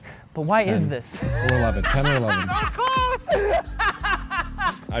 9.5. But why is this? Or 11. 10 or 11.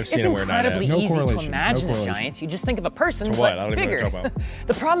 I've seen It's him wear 9.5. incredibly No easy to correlation, imagine no a correlation. giant. You just think of a person, To what? but I don't even know bigger. what you're talking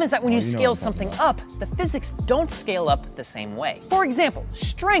The problem is that when you you know scale what I'm talking something up, the physics don't scale up the same way. For example,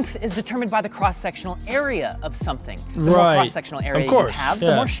 strength is determined by the cross-sectional area of something. The more Right. cross-sectional area Of course, you have, the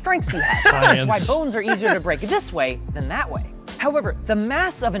yeah. more strength you have. That's why Science. bones are easier to break this way than that way. However, the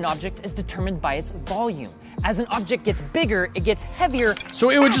mass of an object is determined by its volume. As an object gets bigger, it gets heavier. So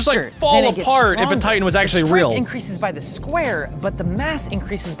it would just like faster, fall then it gets apart if a stronger. Titan was actually the strength real. increases by the square, but the mass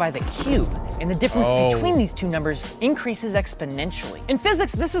increases by the cube. And the difference between these two numbers increases exponentially. In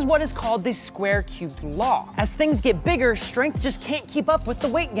physics, this is what is called the square-cubed law. As things get bigger, strength just can't keep up with the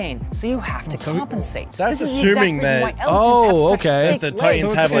weight gain, so you have to compensate. That's This is the exact assuming reason that- why elephants have such okay. thick That the legs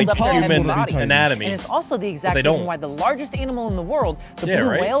Titans to have, hold like, up their heavy human bodies. anatomy. And it's also the exact they reason don't. why the largest animal in the world, the Yeah, blue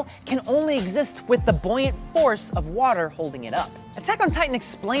right? whale, can only exist with the buoyant force of water holding it up. Attack on Titan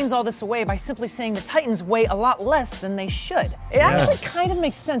explains all this away by simply saying the Titans weigh a lot less than they should. It actually kind of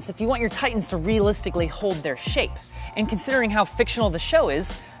makes sense if you want your Titans to realistically hold their shape. And considering how fictional the show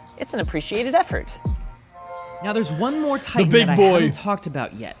is, it's an appreciated effort. Now there's one more Titan big that I boy. haven't talked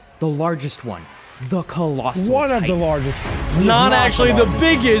about yet. The largest one. The Colossal One of the Titan. largest. Not actually the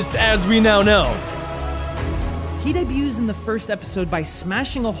biggest, as we now know. He debuts in the first episode by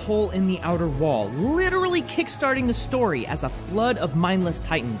smashing a hole in the outer wall, literally kickstarting the story as a flood of mindless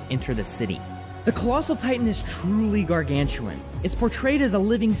Titans enter the city. The Colossal Titan is truly gargantuan. It's portrayed as a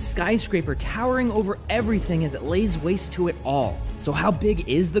living skyscraper towering over everything as it lays waste to it all. So how big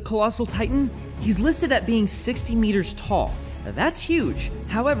is the Colossal Titan? He's listed at being 60 meters tall. Now, that's huge.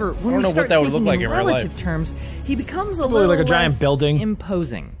 However, when we know what start that would thinking look like in in real relative life. terms, he becomes a Probably little like a giant less building.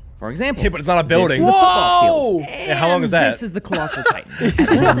 imposing. For example, Yeah, but it's not a building. This is a football field. Yeah, how long is And that? This is the Colossal Titan. At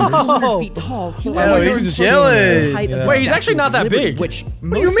less than 200 feet tall, he Oh, weighs he's close to chilling. the height of the Wait, he's Statue actually not of that Liberty, big. Which do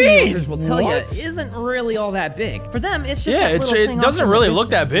most you mean? users will tell What? you isn't really all that big. For them, it's just Yeah, that little it thing doesn't off in the really look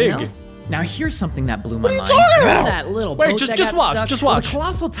that distance, you big. know? Now here's something that blew my mind. talking about? That little Wait, boat just- that just got watch, stuck? just Well, watch. the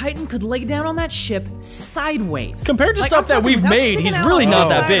Colossal Titan could lay down on that ship sideways. Compared to Like, stuff I'm that talking we've without made, sticking he's out really on not the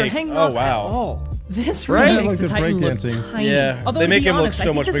that side or big. hanging Oh, off at wow. all. This Right? really Yeah, makes like the the Titan look breakdancing. tiny. Yeah, Although, they to make be him look honest, so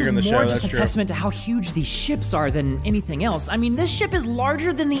I much think this bigger in the is show, more that's just a true. testament to how huge these ships are than anything else. I mean, this ship is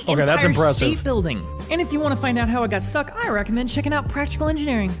larger than the Okay, that's Empire impressive. State Building. And if you want to find out how it got stuck, I recommend checking out Practical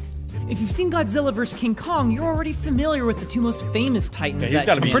Engineering. If you've seen Godzilla vs. King Kong, you're already familiar with the two most famous Titans. Yeah, he's that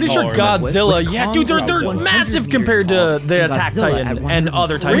gotta be humans pretty sure grew up with Godzilla. Yeah, Kong dude, they're at 100 massive meters compared to tall, the and Attack Godzilla Titan at and 150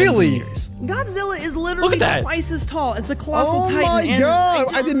 other Titans. Really? meters. Godzilla is Look literally at that. twice as tall as the Colossal Oh Titan. my and God,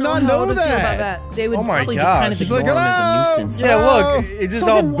 I I did don't not how know to feel that. about that. They would Oh my probably just kind of gosh. ignore Like, him as a "Hello." nuisance. Yeah, Oh. look, it's just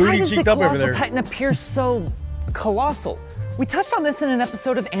So all then why booty does the cheeked up over Colossal there. Titan appear so colossal? We touched on this in an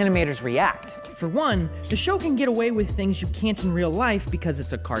episode of Animators React. For one, the show can get away with things you can't in real life because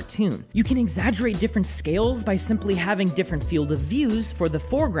it's a cartoon. You can exaggerate different scales by simply having different field of views for the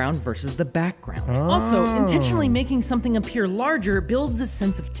foreground versus the background. Also, intentionally making something appear larger builds a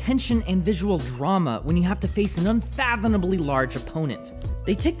sense of tension and visual drama when you have to face an unfathomably large opponent.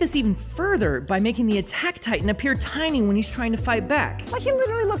 They take this even further by making the Attack Titan appear tiny when he's trying to fight back. Like, he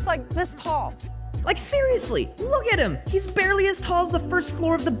literally looks like this tall. Like, seriously, look at him! He's barely as tall as the first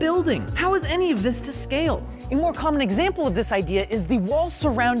floor of the building. How is any of this to scale? A more common example of this idea is the wall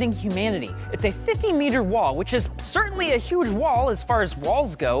surrounding humanity. It's a 50-meter wall, which is certainly a huge wall as far as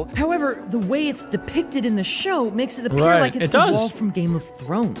walls go. However, the way it's depicted in the show makes it appear Right, like it's it the does. wall from Game of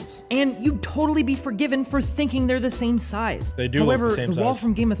Thrones. And you'd totally be forgiven for thinking they're the same size. They do look However, the same wall size.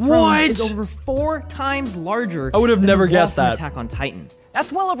 from Game of Thrones What? is over 4 times larger I would have than never the wall guessed from that. Attack on Titan. That's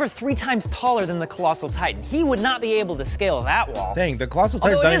well over 3 times taller than the Colossal Titan. He would not be able to scale that wall. Dang, the Colossal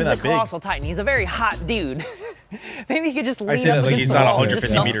Titan's Although not it is even the that big. Colossal Titan, he's a very hot dude. Maybe he could just lean say that up like against he's the not wall and 150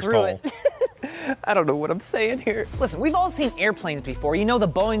 just melt meters through tall. it. I don't know what I'm saying here. Listen, we've all seen airplanes before. You know the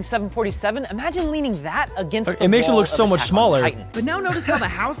Boeing 747? Imagine leaning that against the It makes it wall look so of much Attack on smaller. Titan. But now notice how the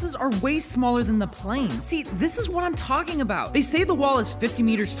houses are way smaller than the plane. See, this is what I'm talking about. They say the wall is 50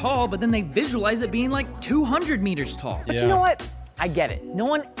 meters tall, but then they visualize it being like 200 meters tall. But you know what? I get it. No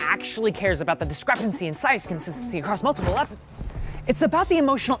one actually cares about the discrepancy in size consistency across multiple episodes. It's about the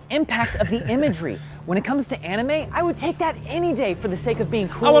emotional impact of the imagery. When it comes to anime, I would take that any day for the sake of being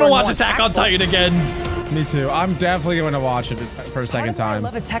cool. I want to and watch more Attack on impactful. Titan again. Me too. I'm definitely going to watch it for a second Part of why I time.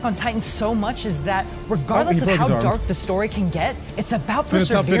 love Attack on Titan so much is that regardless he of broke how his arm. dark the story can get, it's about been a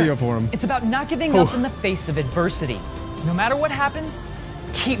tough video perseverance. for him. It's about not giving up in the face of adversity. No matter what happens,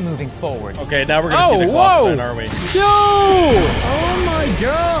 keep moving forward. Okay, now we're gonna see the Colossal Titan, aren't we? Yo! Oh my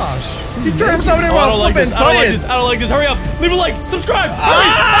gosh. He turned himself into Oh, I a don't like flippin' this. I don't like Saiyan. this. I don't like this. Hurry up. Leave a like. Subscribe. Hurry.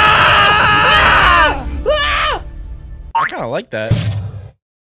 I kind of like that.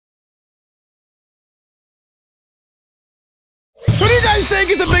 What do you guys think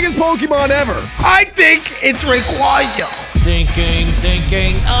is the biggest Pokemon ever? I think it's Rayquaza.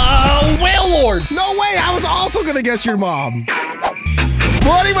 Thinking. Wailord. No way, I was also gonna guess your mom.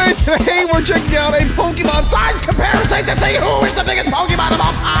 Well, anyway, today we're checking out a Pokemon size comparison to see who is the biggest Pokemon of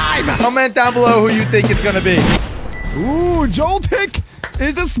all time. Comment down below who you think it's gonna be. Ooh, Joltik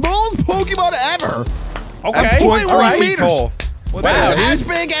is the smallest Pokemon ever. Okay. At 0.1 3 feet meters. tall. That is dude. as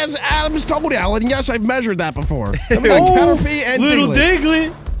big as Adam's toenail, and yes, I've measured that before. I'm like Caterpie and Little Diglett.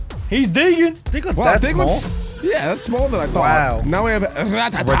 Diglett. He's digging. Diglett's Wow, that small? Diglett's, yeah, that's smaller than I thought. Wow. Now we have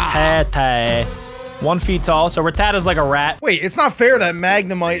Rattata. Rattata. 1 feet tall, so Rattata's like a rat. Wait, it's not fair that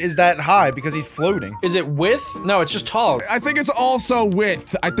Magnemite is that high because he's floating. Is it width? No, it's just tall. I think it's also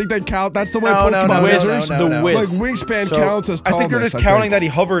width. I think they count. That's the way No, no, Pokemon no, width, measures. the width. Like wingspan So, counts as I tallness. think they're just counting that he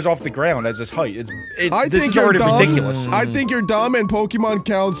hovers off the ground as his height. It's I this think is you're already dumb. ridiculous. I think you're dumb, and Pokemon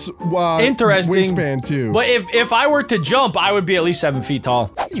counts Interesting. wingspan too. But if I were to jump, I would be at least 7 feet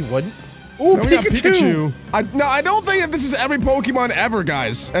tall. You wouldn't. Ooh, Now we got Pikachu. No, I don't think that this is every Pokemon ever,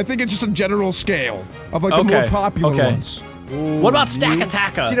 guys. I think it's just a general scale of like the more popular ones. What about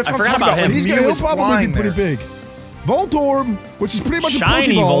Stack-Attacka? See, that's I what I'm forgot talking about about, him. like, Mew He'll is probably flying be pretty there. big. Voltorb, which is pretty much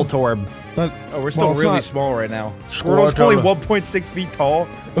Shiny a Pokeball. Voltorb. That, Oh, we're still well, it's really not- small right now. Squirtle's only 1.6 feet tall.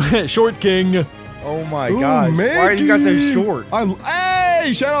 Short King. Oh my Ooh, gosh. Why are you guys so Maggie. short?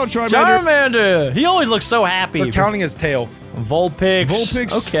 Hey, shout out Charmander. Charmander. He always looks so happy. They're counting his tail. Vulpix.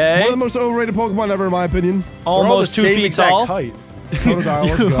 Vulpix, Okay. one of the most overrated Pokemon ever, in my opinion. Almost They're all 2 the same feet exact tall. height. Totodile,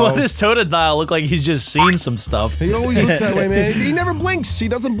 let's go. What does Totodile look like? He's just seen some stuff. He always looks that way, man. He never blinks. He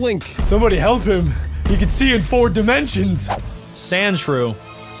doesn't blink. Somebody help him. He can see in 4 dimensions. Sandshrew.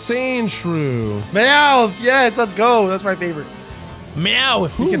 Sandshrew. Meow! Yes, let's go. That's my favorite. Meow.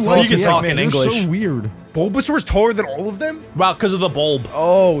 Who He can likes talk Meow? in They're English. so weird. Bulbasaur's taller than all of them? Wow, because of the bulb.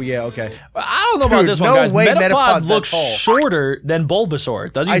 Oh, yeah, okay. I don't know about Dude, this one, no guys. way Metapod Metapod's that looks tall. shorter than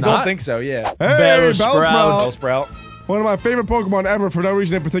Bulbasaur, does he I not? don't think so, yeah. Hey, Bellsprout. Bellsprout. One of my favorite Pokemon ever for no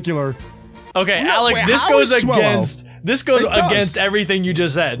reason in particular. Okay, No, Alec, wait, this how goes is Swellow? against This goes against everything you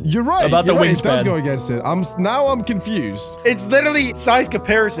just said. You're right. About the wingspan. It does go against it. Now I'm confused. It's literally size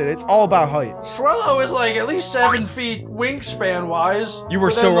comparison. It's all about height. Swallow is like at least 7 feet wingspan-wise. You were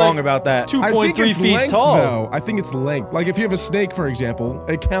so wrong about that. 2.3 feet length, tall. Though. I think it's length. Like if you have a snake, for example,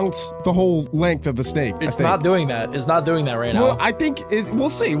 it counts the whole length of the snake. It's not doing that. It's not doing that right now. Well, I think we'll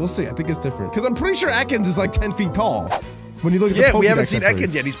see. We'll see. I think it's different because I'm pretty sure Ekans is like 10 feet tall. When you look at the Pokédex we haven't seen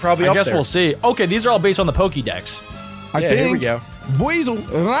Ekans yet. He's probably up there. I guess we'll see. Okay, these are all based on the Pokédex. I think. Here we go. Weasel,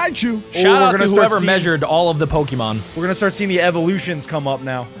 Raichu. Shout out to whoever measured all of the Pokemon. We're gonna start seeing the evolutions come up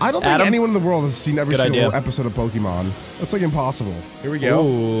now. I don't think anyone in the world has seen every single episode of Pokemon. That's like impossible. Here we go.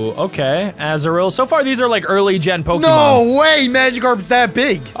 Ooh, okay. Azurill. So far, these are like early gen Pokemon. No way, Magikarp's that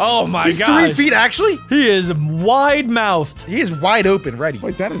big. Oh my god. He's 3 feet actually. He is wide mouthed. He is wide open, ready.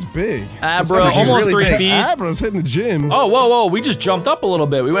 Wait, that is big. Abra, almost really 3 feet. Abra's hitting the gym. Oh, whoa. We just jumped up a little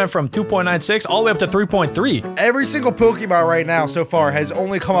bit. We went from 2.96 all the way up to 3.3. Every single Pokemon right now so far has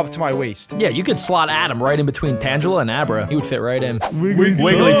only come up to my waist. Yeah, you could slot Adam right in between Tangela and Abra. He would fit right in.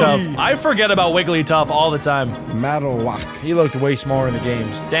 Wigglytuff. I forget about Wigglytuff all the time. Marowak. He looked way smaller in the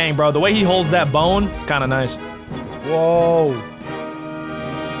games. Dang, bro. The way he holds that bone, it's kind of nice. Whoa.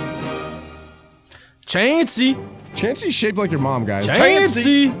 Chansey's shaped like your mom, guys.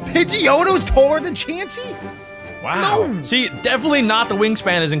 Chansey. Pidgeotto's taller than Chansey? Wow. No. See, definitely not the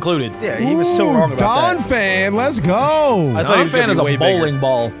wingspan is included. Yeah, he was so wrong about that. Donphan, let's go. I thought he was Donphan is a bowling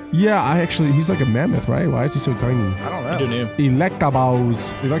ball. Yeah, he's like a mammoth, right? Why is he so tiny? I don't know. I don't know.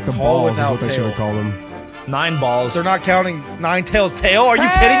 Electabuzz. Electaballs is what they should have called him. 9 balls. They're not counting Ninetails' tail? Are you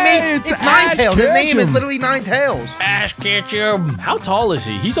kidding me? It's Ninetails. His name is Ketchum. literally Ninetails. Ash Ketchum. How tall is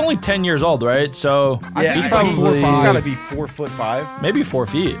he? He's only 10 years old, right? So Yeah, he's he's probably got to be 4'5". maybe 4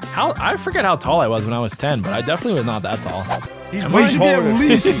 feet. I forget how tall I was when I was 10, but I definitely was not that tall. He's You way should be taller at than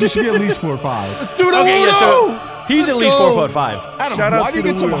least. You should be at least 4'5". Sudowoodo! Okay, yeah, so he's at least go. 4'5". Adam, Shout out why do you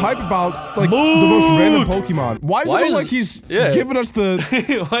get so Sudowoodo. hype about like the most random Pokemon? Why does it look like he's giving us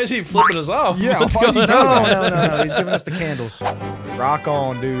the? Why is he flipping us off? Yeah, What's why is he going on? No. He's giving us the candles. Rock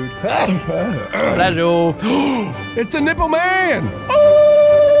on, dude. Pleasure. It's the Nipple Man.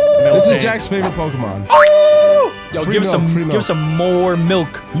 This is Jack's favorite Pokemon. Yo, Free give milk. some more milk.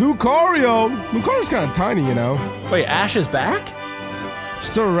 Lucario. Lucario's kind of tiny, you know. Wait, Ash is back?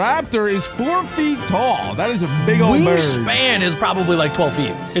 Staraptor is 4 feet tall. That is a big old bird. Wingspan is probably like 12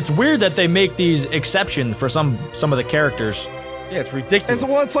 feet. It's weird that they make these exceptions for some of the characters. Yeah, it's ridiculous.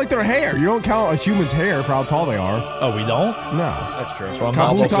 It's like their hair. You don't count a human's hair for how tall they are. Oh, we don't? No. That's true. So I'm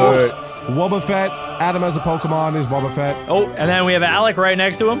not so Kabutops, good. Wobbuffet. Adam has a Pokemon. Is Wobbuffet. Oh, and then we have Alec right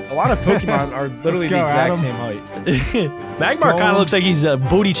next to him. A lot of Pokemon are literally the exact same height. Magmar kind of looks like he's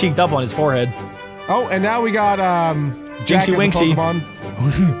booty cheeked up on his forehead. Oh, and now we got Jack Jinxie as a Winxie.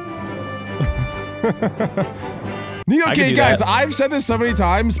 Pokemon. Nidoking, guys, I've said this so many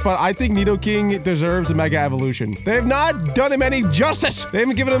times, but I think Nidoking deserves a Mega Evolution. They have not done him any justice. They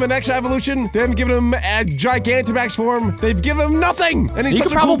haven't given him an Extra Evolution. They haven't given him a Gigantamax form. They've given him nothing. And he's He such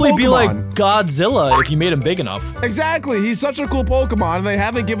could a cool probably Pokemon. be like Godzilla if you made him big enough. Exactly. He's such a cool Pokemon, and they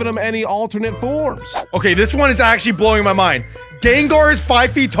haven't given him any alternate forms. Okay, this one is actually blowing my mind. Gengar is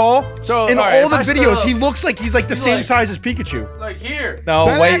 5 feet tall. So in alright, all the if I videos, stood he up- looks like he's like the same like- size as Pikachu. Like here. No,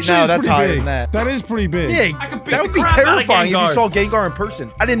 That wait, actually no, is that's pretty higher big. than that. That is pretty big. Yeah, I could beat that would the be crap out of terrifying if you Gengar. saw Gengar in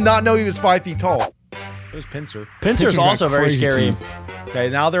person. I did not know he was 5 feet tall. There's Pinsir. Pinsir's got also very crazy scary. teeth. Okay,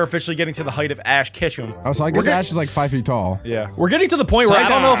 now they're officially getting to the height of Ash Ketchum. Oh, so I guess gonna- Ash is like 5 feet tall. Yeah. We're getting to the point where I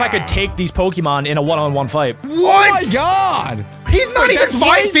don't know if I could take these Pokemon in a one-on-one fight. What? Oh my god! He's not Wait, even that's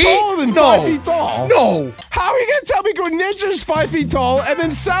 5 way feet. taller than no. 5 feet tall. No. How are you gonna tell me Greninja's 5 feet tall and then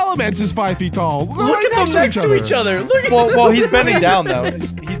Salamence is 5 feet tall? They're Look right at them next to each other. Look at Well, he's bending down though. He's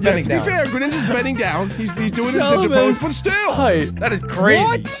Yeah, bending to be down. fair, Greninja's bending down. He's doing his Salamence. ninja pose, but still. height. That is crazy.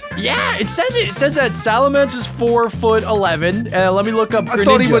 What? Yeah, it says it. It says that Salamence is 4'11", and let me look up Greninja. I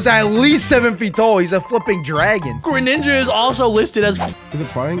thought he was at least 7 feet tall. He's a flipping dragon. Greninja is also listed as. Is it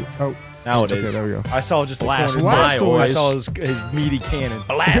playing? Oh. Now it Okay, is. there we go. I saw just the Blast corner. Blastoise. I saw his meaty cannon.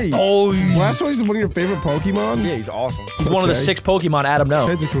 Hey, Oh, Blastoise is one of your favorite Pokemon? Yeah, he's awesome. he's one of the Okay. 6 Pokemon Adam knows.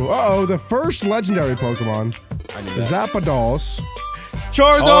 Heads are cool. Uh-oh, the first legendary Pokemon. I knew that. Zapdos.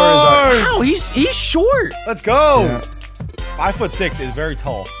 Charizard! Wow, he's short. Let's go. Yeah. 5'6" is very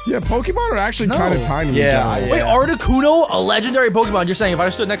tall. Yeah, Pokemon are actually No. kind of tiny. Yeah, in general. Wait, Articuno, a legendary Pokemon. You're saying if I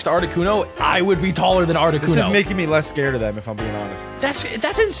stood next to Articuno, I would be taller than Articuno. This is making me less scared of them, if I'm being honest.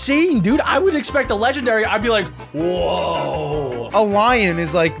 That's insane, dude. I would expect a legendary. I'd be like, whoa. A lion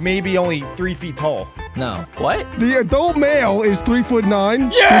is like maybe only 3 feet tall. No. What? The adult male is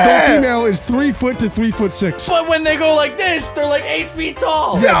 3'9". Yeah! The adult female is 3 foot to 3'6". But when they go like this, they're like 8 feet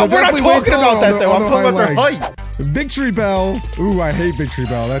tall. Yeah, they're we're not definitely way talking taller about that on though. I'm talking about their hind height. legs. Victory Bell. Ooh, I hate Victory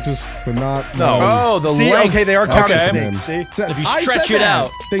Bell. That just would not. No. Oh, the See, length. okay, they are counting Okay. snakes. See? If you I stretch said it that.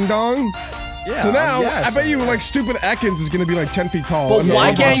 out. Ding dong. Yeah. So now, yes. I bet you like stupid Ekans is gonna be like 10 feet tall. But and the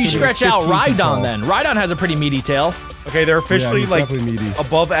why Roblox can't you is gonna be stretch out 15 feet tall. Rhydon then? Rhydon has a pretty meaty tail. Okay, they're officially he's like definitely meaty.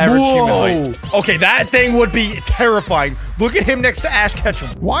 above average Whoa. human height. Okay, that thing would be terrifying. Look at him next to Ash Ketchum.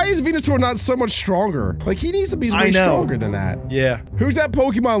 Why is Venusaur not so much stronger? Like he needs to be way stronger than that. Yeah. Who's that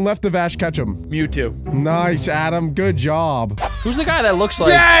Pokemon left of Ash Ketchum? Mewtwo. Nice, Adam. Good job. Who's the guy that looks like?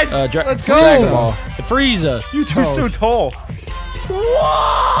 Yes! Let's go! Dragon Ball. The Frieza. Mewtwo's so tall.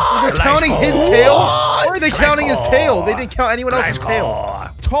 What? They're counting his tail? Or are they counting his tail? They didn't count anyone else's tail.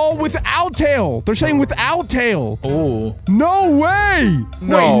 Tall without tail. They're saying without tail. Oh. No way.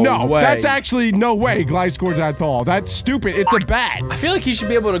 No Wait, no. way. That's actually no way. Gliscor's that tall. That's stupid. It's a bat. I feel like he should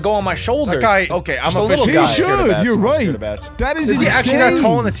be able to go on my shoulder. That guy, okay, I'm Just a little officially guy. He scared of should. bats. You're I'm scared right. of bats. That is Is he insane. actually that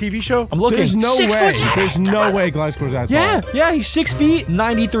tall in the TV show? I'm looking. There's no 6 way. foot. There's no way Gliscor's that tall. Yeah, yeah, he's 6 feet,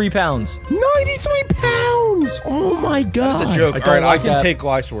 93 pounds. 93 pounds. Oh my god. That's a joke. I don't All right, like I can that. take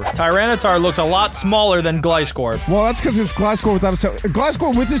Glysaur. Tyranitar looks a lot smaller than Gliscor. Well, that's because it's Gliscor without his tail.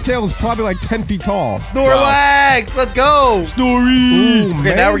 Gliscor with his tail is probably like 10 feet tall. Snorlax, let's go. Ooh,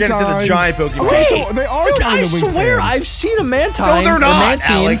 Okay, now we're getting to the Mantine. giant Pokemon. Okay, so they are Dude, counting I the wingspan. swear I've seen a Mantine. No, they're or not,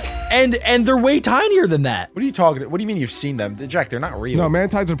 Mantine, Alec. and they're way tinier than that. What are you talking? What do you mean you've seen them, Jack? They're not real. No,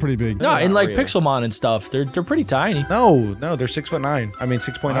 Mantines are pretty big. No, in not like real. Pixelmon and stuff, they're pretty tiny. No, they're 6'9". I mean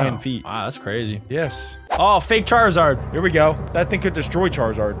 6.9 feet. Wow, that's crazy. Yes. Oh, fake Charizard. Here we go. That thing could destroy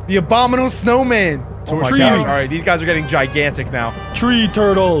Charizard. The Abominable Snowman. Oh my Tree. gosh. All right, these guys are getting gigantic now. Tree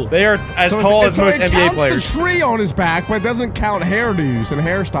Turtle. They are as tall as most it NBA counts players. the tree on his back, but it doesn't count hairdos and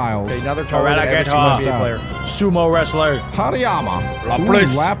hairstyles. Okay, now they're taller than every single Alright, NBA player. Sumo wrestler. Hariyama.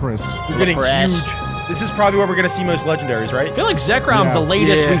 Lapras. Ooh, Lapras. They're getting Lapras. huge. This is probably where we're going to see most legendaries, right? I feel like Zekrom's Yeah. the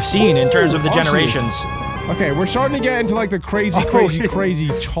latest Yeah. we've seen in terms of the Arceus. generations. Okay, we're starting to get into like the crazy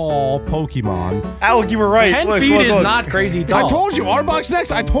tall Pokemon. Alec, you were right. 10 Look, feet look, is look. not crazy tall. I told you, Arbok's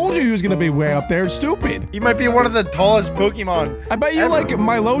next. I told you he was gonna be way up there. It's stupid. He might be one of the tallest Pokemon. I bet you ever. like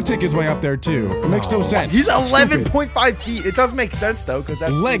Milotic is way up there too. It makes no sense. He's It's stupid. 11.5 feet. It does make sense though, because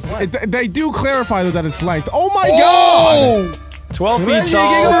that's his Length. length. They do clarify though that it's length. Oh my god! 12 feet Reggie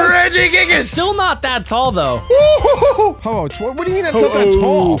tall. Gigas. Regigigas! Still not that tall though. Hello, what do you mean that's not that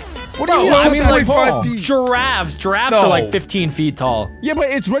tall? What do you mean Bro, that's I mean not like that tall? Giraffes. Giraffes No. are like 15 feet tall. Yeah, but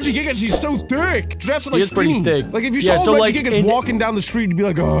it's Regigigas. He's so thick. Giraffes are like He is pretty skinny. thick. Like if you Yeah, saw so, like, Regigigas in- walking down the street, you'd be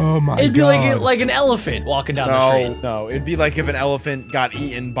like, oh my god. It'd be like an elephant walking down the street. No, it'd be like if an elephant got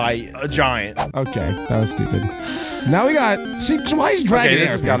eaten by a giant. Okay, that was stupid. Now we got. See, why is Dragon this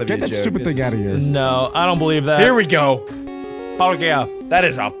Air? has gotta be Get a that joke. stupid This thing out of here. No, I don't believe that. Here we go. Palkia. That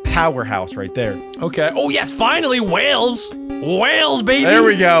is a powerhouse right there. Okay. Oh yes, finally whales. Whales, baby. There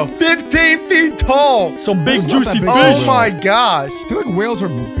we go. 15 feet tall. Some big It's not that juicy big. fish. Oh my gosh. I feel like whales are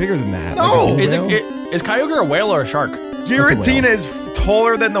bigger than that. No! Like a Is whale. is Kyogre a whale or a shark? Giratina is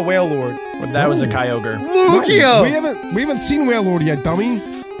taller than the Whale Lord. That was a Kyogre. Lugia! We haven't seen Whale Lord yet, dummy.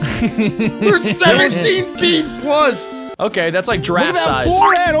 They're 17 feet plus. Okay, that's like Look giraffe at that size.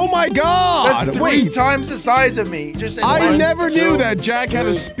 forehead! Oh my god! That's 3 Wait, times the size of me. Just in I one, never knew two. that Jack had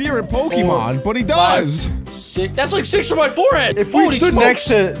a spirit Pokemon, but he does. That's like 6 on my forehead. If we Holy stood smokes. next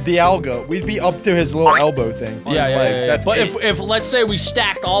to the Alga, we'd be up to his little elbow thing on his legs. That's But 8. if let's say we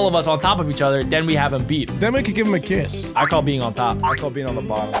stacked all of us on top of each other, then we have him beat. Then we could give him a kiss. I call being on top. I call being on the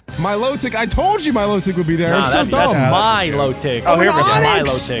bottom. Milotic, I told you Milotic would be there. Nah, It's that's so dumb. my that's a low tick. Oh, here an we go. That's my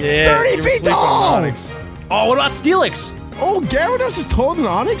Onyx! low tick. Yeah, 30 you were feet sleeping on tall! Onyx. Oh, what about Steelix? Oh, Gyarados is taller than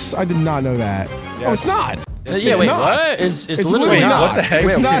Onyx? I did not know that. Oh, it's not. Yeah, It's wait, not. what? It's It's literally literally not. What the heck?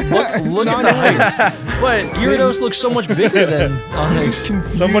 It's Wait, not. okay. Look it's at the not heights. What? Gyarados looks so much bigger than Onyx. Just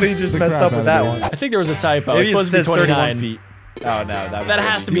confused Somebody just the messed crap up with out that of me. one. I think there was a typo. Maybe It's it supposed to be says 31 29. feet. Oh, no. That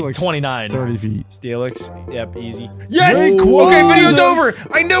has to be Steelix, 29. 30 feet. Steelix. Yep, easy. Yes! Rayquaza! Okay, video's over.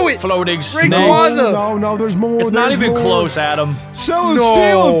 I knew it. Floating snake. Rayquaza. No, there's more. It's not there's even more. close, Adam.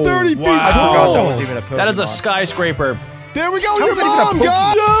 Celesteal of 30 feet Wow. I forgot tall. that was even a Pokemon. That is a skyscraper. There we go. How Your is that even a mom Pokemon?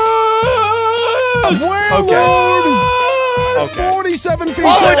 got Wailord! Okay. 47 feet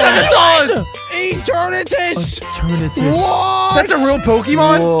Oh, tall. it's not the tallest! Eternatus! Eternatus. What? That's a real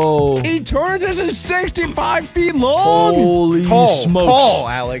Pokemon? Whoa. Eternatus is 65 feet long! Holy Tall. smokes. Tall,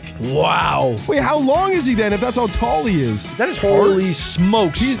 Alec. Wow. Wait, how long is he then if that's how tall he is? Is that his heart? Holy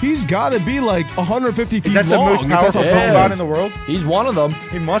smokes. He's gotta be like 150 feet Is that the long. most if that's powerful how tall he Pokemon is. in the world? He's one of them.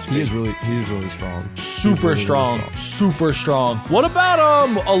 He must be. He is really strong. super strong. Super strong. What about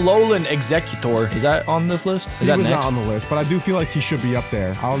Alolan Executor? Is that on this list? Is that He was next? not on the list, but I do feel like he should be up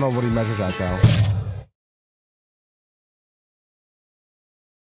there. I don't know what he measures at though.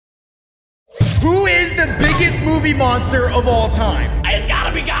 Who is the biggest movie monster of all time? It's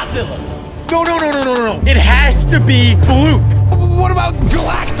gotta be Godzilla. No. It has to be Bloop. What about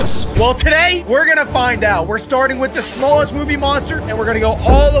Galactus? Well, today, we're gonna find out. We're starting with the smallest movie monster, and we're gonna go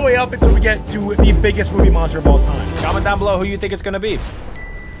all the way up until we get to the biggest movie monster of all time. Comment down below who you think it's gonna be.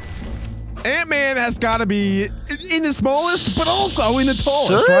 Ant-Man has got to be in the smallest, but also in the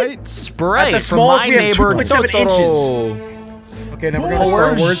tallest, right? Sprite At the from smallest, my we have neighbor 2.7 Totoro. Okay, now we're gonna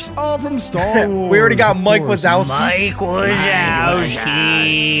Star Wars. Oh, from Star Wars. We already got Mike course. Wazowski. Mike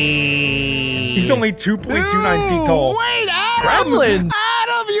Wazowski. He's only 2.29 feet tall. Wait, Adam! Gremlins.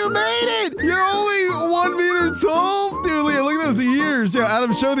 Adam, you made it! You're only 1 meter tall? Dude, look at those ears. Yeah,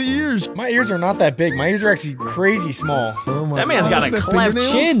 Adam, show the ears. My ears are not that big. My ears are actually crazy small. Oh my That man's God. got a The cleft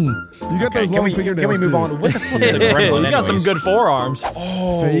fingernails? chin. You got those long fingernails, Can we move too. on? What the fuck is a gremlin He's got some anyways? good forearms.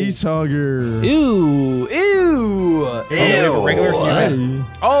 Oh. Face hugger. Ew. Ew. Regular human.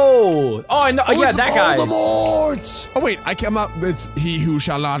 Oh, I know. Yeah, that guy. Oh, wait, I'm not. It's he who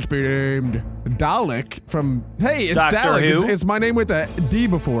shall not be named. Dalek from. Hey, it's Doctor Dalek. Who? It's my name with a D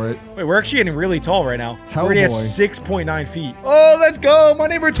before it. Wait, we're actually getting really tall right now. Hellboy. We're already at 6.9 feet. Oh, let's go. My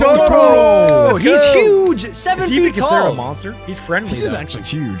neighbor Totoro. Totoro. Let's He's go. huge. 7 Is he even feet considered a tall. monster? He's friendly. He is though. actually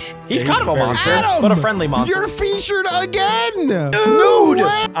huge. He's Yeah, kind he's of a very monster, Adam, but a friendly monster. You're featured again. Dude.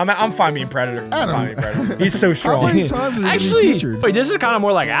 I'm fine being Predator. I'm Adam. fine being Predator. He's so How strong. many times are you Actually, featured? wait, this is kind of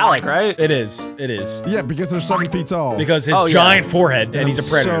more like Alec, right? It is. It is. Yeah, because they're 7 feet tall. Because his Oh, yeah. giant forehead, and he's a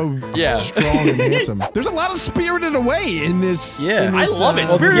predator. So Yeah. strong and handsome. There's a lot of Spirited Away in this. Yeah. in I this, love it.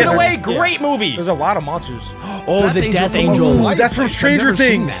 well, Spirited yeah, Away, they're- great movie. There's a lot of monsters. Oh, the Death from Angel. Life. That's from I've Stranger never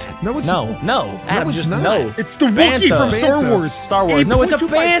seen Things. that. No, it's No, Adam, it's just not. no. It's the Wookiee Bantha. from Star Bantha. Wars. Star Wars. No, it's a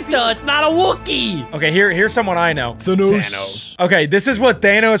 8.25 feet. Bantha. It's not a Wookiee. Okay, here's someone I know. Thanos. Okay, this is what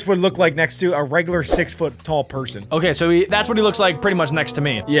Thanos would look like next to a regular 6 foot tall person. Okay, so that's what he looks like pretty much next to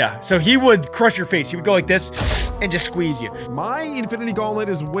me. Yeah, so he would crush your face. He would go like this and just squeeze you. My Infinity Gauntlet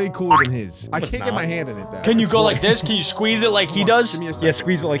is way cooler than his. I it's can't not. get my hand in it. Though. Can you go like this? Can you squeeze it like he does? Give me a second. Yeah,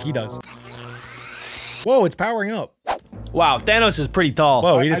 squeeze it like he does. Whoa, it's powering up. Wow, Thanos is pretty tall.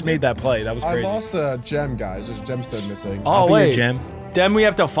 Whoa, he just made that play. That was I crazy. lost a gem, guys. There's a gem still missing. Oh, I'll be your wait. gem. Then we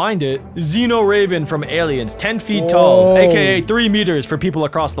have to find it. Xeno Raven from Aliens, 10 feet Whoa. tall, aka 3 meters for people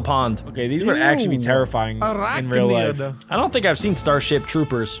across the pond. Okay, these would actually be Ew. terrifying in real life. Arachnid. I don't think I've seen Starship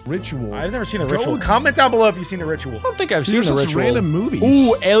Troopers. Ritual. I've never seen the Go- ritual. Comment down below if you've seen the ritual. I don't think I've These seen are the such ritual. random movies.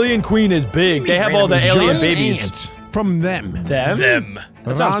 Ooh, Alien Queen is big. They have all the alien Giant babies. ant from them. Them?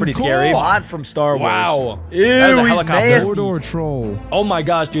 That sounds pretty Cool. scary. Lot from Star Wars. Wow. Ew, That is a he's helicopter. nasty. Mordor troll. Oh my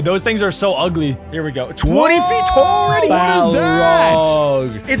gosh, dude, those things are so ugly. Here we go. 20 feet tall already? What is that?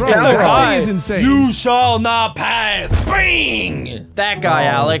 Balrog. It's Bro, It's the that guy. thing is insane. You shall not pass. Bing! That guy,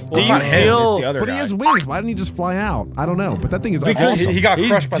 Alec. Well, Do it's you not him, feel? it's the other But guy. he has wings. Why didn't he just fly out? I don't know. But that thing is Because awesome. he got He's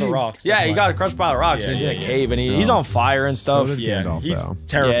crushed by the deep. rocks. Yeah, that's he why. got crushed by the rocks. Yeah, He's in yeah, a cave and Oh. he's on fire and stuff. So did Yeah, Gandalf, he's though.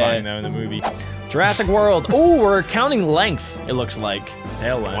 terrifying Yeah. though in the movie. Jurassic World. Oh, we're counting length, it looks like.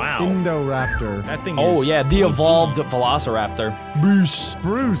 Tail end. Wow. Indoraptor. That thing Oh, is yeah, the evolved Velociraptor. Bruce.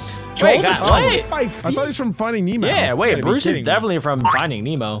 Bruce. Wait, Joel's that- wait. 5 I feet. thought he's from Finding Nemo. Yeah, wait, gotta be Bruce is kidding me. definitely from Finding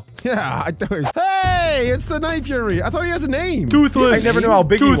Nemo. Yeah, I thought. Hey, it's the Night Fury. I thought he has a name. Toothless. I never knew how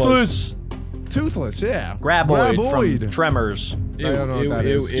big he was. Toothless, yeah. Graboid, Graboid. from Tremors. I don't know what that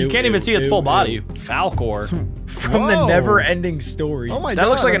is. You can't even see its full body. Falcor. From the Whoa. never-ending story. Oh my That god,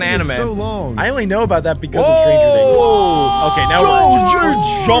 looks like an thing is anime. so long. I only know about that because of Stranger Things. Okay, now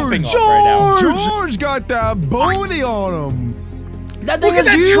we're jumping up right now. George got that booty on him. That Look thing at is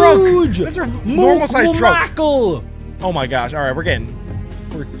that huge. truck. That's a normal-sized truck. Muckle. Oh my gosh! All right, we're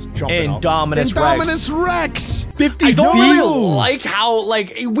jumping up. Indominus Rex. Indominus Rex. 50 I don't feet. really like how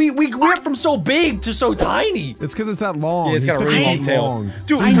like we went from so big to so tiny. It's because it's that long. Yeah, it's He's got a 50 really long feet tail. long.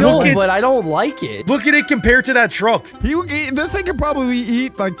 Dude, I know, look at, but I don't like it. look at it compared to that truck. This thing could probably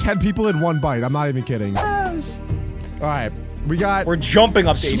eat like 10 people in one bite. I'm not even kidding. All right, we got We're jumping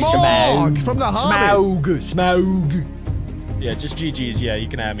up to 80. Smaug from the Hobbit. Smaug. Yeah, just GG's. Yeah, you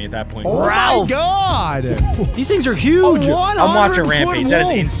can have me at that point. Oh Ralph. my god! These things are huge. I'm watching 100-foot Rampage. That is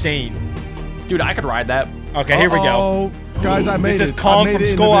wolf. insane. Dude, I could ride that. Okay, here we go. Guys, I made This it. is Kong I made from it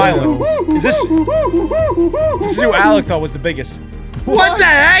in Skull the Island. video. Is this who Alec thought was the biggest? What the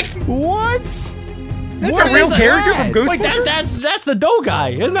heck? What? That's a real character from Ghostbusters? Wait, that's the dough guy.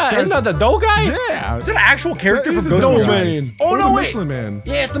 Isn't that the dough guy? Yeah. Is that an actual character from the dough Ghostbusters? man. Oh, no, the wait. Michelin Man.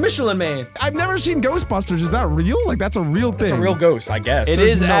 Yeah, it's the Michelin Man. I've never seen Ghostbusters. Is that real? Like, that's a real thing. It's a real ghost, I guess. It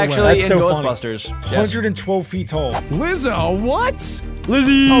There's is no way. actually That's in so funny. Ghostbusters. 112 feet tall. Lizzo, what?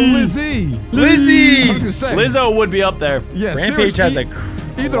 Lizzie. Oh, Lizzie. Lizzie! I was gonna say. Lizzo would be up there. Yeah, Rampage has seriously,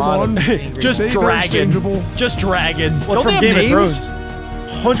 a either lot one. of angry Just These are dragon. interchangeable. Just dragon. What's Don't from they have Game of names? Thrones?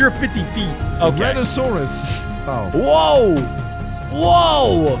 150 feet. Okay. Rhinoceros. Oh. Whoa!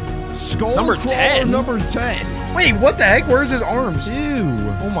 Whoa! Skull Number Crawler 10. number 10. Wait, what the heck? Where's his arms? Ew.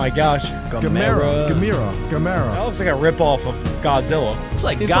 Oh my gosh. Gamera. That looks like a ripoff of Godzilla. Looks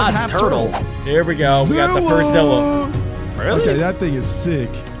like It's God's like half turtle. Here we go. We got the first Zilla. Really? Okay, that thing is sick.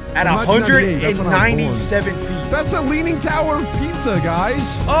 At 1998, that's when I was born. 197 feet. That's the Leaning Tower of Pizza,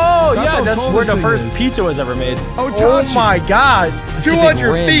 guys. Oh, That's yeah, how that's tall where this the thing first is. pizza was ever made. Oh, Oh Tachi. my god. Pacific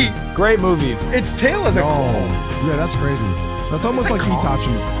 200 Rim. feet. Great movie. Its tail is a claw. Oh, yeah, that's crazy. That's almost Is like that Kong?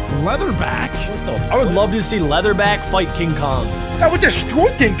 Hitachi. Leatherback. What the I would fuck? love to see Leatherback fight King Kong. That would destroy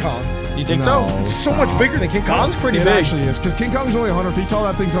King Kong. You think No. so? It's so much bigger than King Kong. Kong's pretty It big. actually is, because King Kong's only 100 feet tall.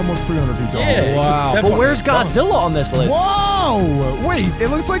 That thing's almost 300 feet tall. Yeah, you Wow. can step But on where's it's dumb. Godzilla on this list? Whoa! Wait, it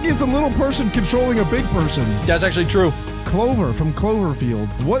looks like it's a little person controlling a big person. That's actually true. Clover from Cloverfield.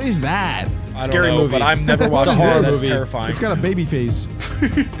 What is that? I don't Scary know, movie. but I've never watched It's a a horror horror movie. movie. That's terrifying. It's got a baby face.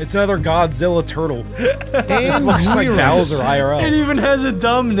 It's another Godzilla turtle. And Looks like Weirus. Bowser It IRL. even has a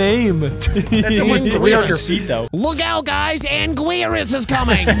dumb name. That's almost 300 feet though. Look out, guys! Anguirus is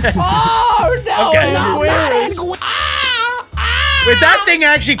coming! Oh, no! Okay. no, If that thing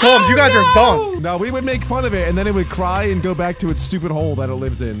actually comes, you guys are done. No, we would make fun of it, and then it would cry and go back to its stupid hole that it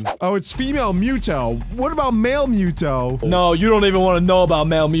lives in. Oh, it's female Muto. What about male Muto? No, you don't even want to know about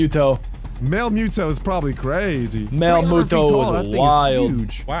Male Muto. Male Muto is probably crazy. Male 300 feet Muto tall, is that thing wild.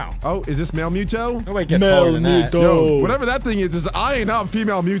 huge. Wow. Oh, is this male Muto? Nobody gets Male taller than that. Muto. Yo, whatever that thing is eyeing up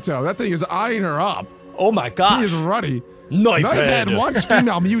female Muto. That thing is eyeing her up. Oh my He gosh. is ruddy. Knife Knifehead head. wants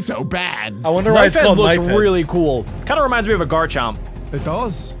female Muto bad. I wonder why it's Knife head called looks Knife Head. really cool. Kind of reminds me of a Garchomp. It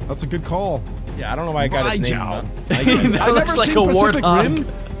does. That's a good call. Yeah, I don't know why I got its name. Raijo. though. I've That never looks like seen a Pacific warthog. Rim,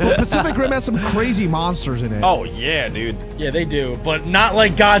 but Pacific Rim has some crazy monsters in it. Oh yeah, dude. Yeah, they do, but not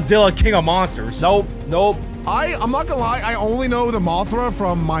like Godzilla, King of Monsters. Nope, nope. I'm not gonna lie, I only know the Mothra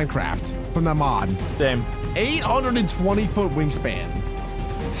from Minecraft, from that mod. Same. 820-foot wingspan.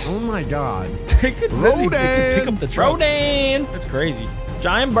 Oh my god. They could literally Rodan. pick up the truck. Rodan. That's crazy.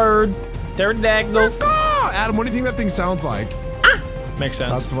 Giant bird. Pterodactyl. Adam, what do you think that thing sounds like? Makes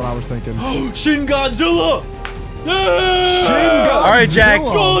sense. That's what I was thinking. Shin Godzilla. Shin All right, Jack.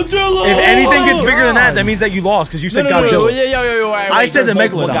 Godzilla. If anything gets bigger than that, that means that you lost because you said Godzilla. Yeah, I said there's the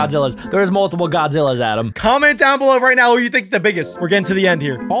multiple Megalodon. Godzillas. There's multiple Godzillas, Adam. Comment down below right now who you think's the biggest. We're getting to the end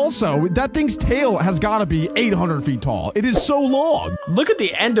here. Also, that thing's tail has got to be 800 feet tall. It is so long. Look at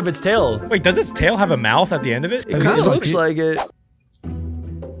the end of its tail. Wait, does its tail have a mouth at the end of it? It Kind of looks looks like like it.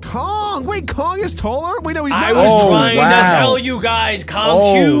 Kong. Wait, Kong is taller? Wait, no, he's I not. was Oh, trying wow. to tell you guys, Kong's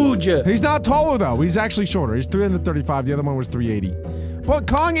Oh. huge. He's not taller, though. He's actually shorter. He's 335. The other one was 380. But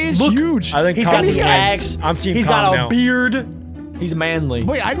Kong is Look, huge. I think He's Kong got is the winning. axe. I'm Team He's Kong got a now. beard. He's manly.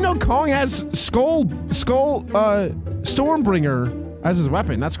 Wait, I didn't know Kong has Stormbringer as his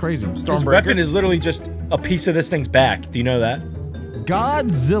weapon. That's crazy. His weapon is literally just a piece of this thing's back. Do you know that?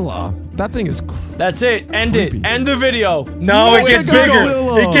 Godzilla. That thing is. That's it. End Creepy. it. End the video. No, it gets bigger.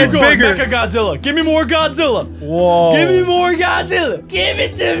 Godzilla. It gets Keep going. bigger. Mecha Godzilla. Give me more Godzilla. Whoa. Give me more Godzilla. Give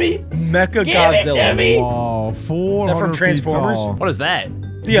it to me. Mecha Give Godzilla. it to me. Whoa, 400 from Transformers? feet tall. What is that?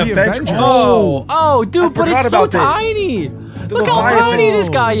 The Avengers. Oh, oh, dude, but forgot it's so about that. tiny. Look how Leviathan. tiny this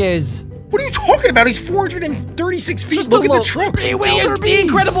guy is. What are you talking about? He's 436 feet. Just Look a at the little- truck. The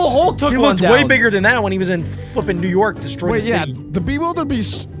Incredible Hulk took He one looked down. way bigger than that when he was in flipping New York destroying Wait, the yeah, city. the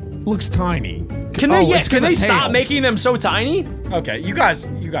Bewilderbeast looks tiny. Can they, it's can 'cause they the stop tail. making them so tiny? Okay, you guys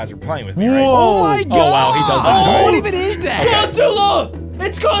are playing with me, right? Oh my god! Oh, wow, he does that. Oh, what Oh. even is that? Godzilla!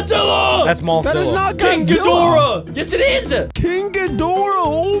 It's Godzilla! That's Malzilla. That is not King Godzilla. Ghidorah! Yes, it is! King Ghidorah!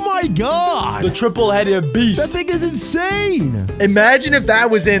 Oh my god! The triple-headed beast. That thing is insane! Imagine if that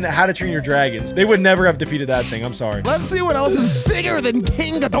was in How to Train Your Dragons. They would never have defeated that thing. I'm sorry. Let's see what else is bigger than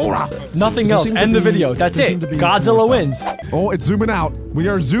King Ghidorah! Nothing There else. seem to End the be- video. That's there it. seem to be Godzilla more wins. stuff. Oh, it's zooming out. We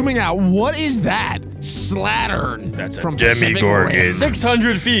are zooming out. What is that? Slattern. That's a from Pacific Demogorgon. Rim.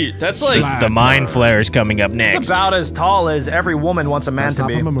 600 feet. That's like... Slattern. Mind Flare is coming up next. It's about as tall as every woman wants a man That's to not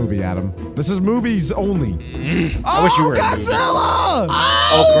be. from a movie, Adam. This is movies only. I wish you were in a movie. Godzilla!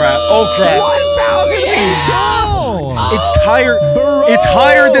 Oh crap! Oh crap! 1,000 feet tall! It's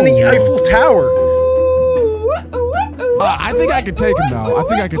higher than the Eiffel Tower. I think I could take him, though. I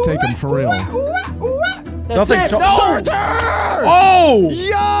think I could take him for real. Nothing's tall. Surtur! Oh!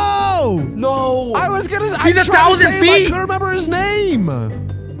 Yo! No. I was gonna. He's 1,000 feet. I couldn't remember his name.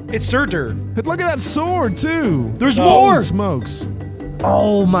 It's Surtur. But look at that sword too. There's Holy more. smokes.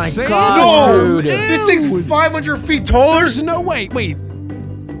 Oh my Sand gosh, dog. dude. This thing's 500 feet taller. There's no wait.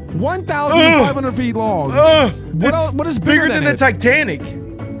 1,500 feet long. What is bigger than the it? Titanic?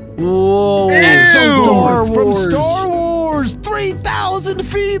 Whoa. From Star Wars, 3,000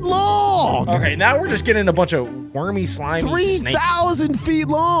 feet long. Okay, now we're just getting a bunch of wormy, slimy snakes. 3,000 feet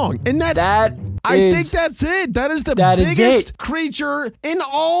long, and I think that's it. That is the biggest creature in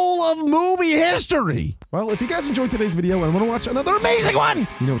all of movie history. Well, if you guys enjoyed today's video and want to watch another amazing one,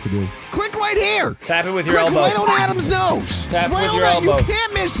 you know what to do. Click right here. Tap it with your elbow. Click right on Adam's nose. Tap right with on your that. elbow. You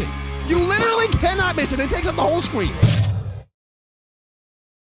can't miss it. You literally cannot miss it. It takes up the whole screen.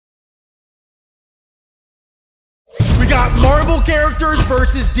 We got Marvel characters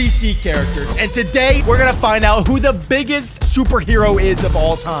versus DC characters, and today we're gonna find out who the biggest superhero is of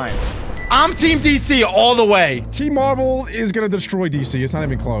all time. I'm Team DC all the way. Team Marvel is gonna destroy DC. It's not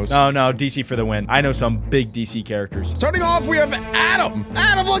even close. No, DC for the win. I know some big DC characters. Starting off, we have Adam.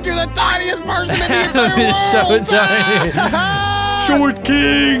 Adam, look, you're the tiniest person in the entire Adam world. is so tiny. Short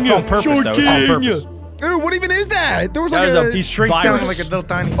King. It's on purpose, Short though. King. It's on purpose. Ooh, what even is that? There was That like is a He shrinks down virus. like a little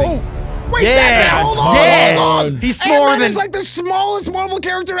tiny thing. Oh, wait, Yeah. that's it. Hold on. He's smaller Ant-Man than... is like the smallest Marvel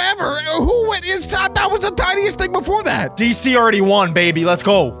character ever. Who is that? That was the tiniest thing before that. DC already won, baby. Let's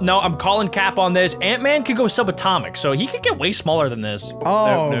go. No, I'm calling cap on this. Ant-Man could go subatomic, so he could get way smaller than this.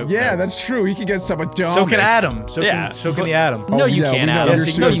 Oh, no, yeah, no. that's true. He can get subatomic. So can Adam. So Yeah. can the Adam. No, you yeah, can't, we know. Adam. Yes,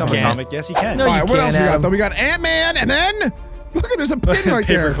 he You're can. No, you can't. Subatomic. Yes, he can. No, All you right, what can't, else we got Adam. though? We got Ant-Man, and then look at there's a pin right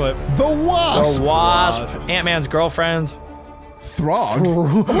there. Paperclip. The Wasp. The Wasp, Ant-Man's girlfriend. Throg.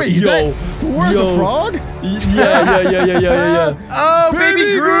 Wait, is that Thor as a frog? Yeah. Oh,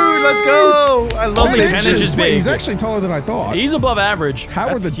 baby Groot. Let's go. I love Only it. 10 inches Wait, big. he's actually taller than I thought. He's above average.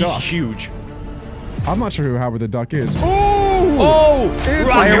 Howard the He's Duck. huge. I'm not sure who Howard the Duck is. Oh!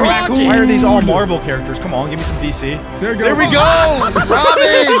 It's Why a are, Rocky. why are these all Marvel characters? Come on, give me some DC. There There we go.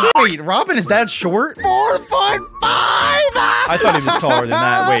 Robin. Wait, Robin is that short? 4'5". I thought he was taller than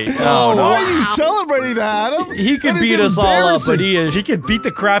that. Wait. Oh, no. Why are you celebrating that, Adam? He could That is beat us all up, embarrassing. but he is. He could beat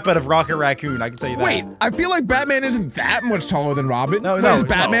the crap out of Rocket Raccoon. I can tell you that. Wait, I feel like Batman isn't that much taller than Robin. No, Is no,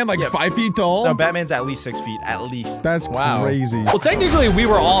 Batman no. like Yeah. 5 feet tall? No, Batman's at least 6 feet. At least. That's Wow. crazy. Well, technically, we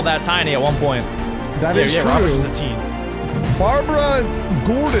were all that tiny at one point. That Yeah, is yeah, true. Robert's just a teen. Barbara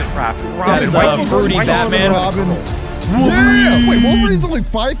Gordon. Crap. That is Robin, fruity Much taller than Batman. Robin. Yeah. Wait, Wolverine's only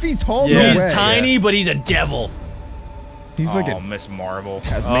 5 feet tall? Yeah. No He's way. tiny, but he's a devil. He's like Oh, a Miss Marvel.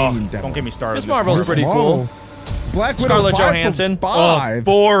 Tasmanian devil. Don't get me started. Miss Marvel's Miss pretty Marvel. Black Widow. Scarlett 5'5". Johansson. Five.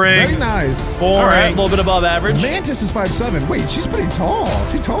 Boring. Very nice. All right, a Boring. little bit above average. Mantis is 5'7". Wait, she's pretty tall.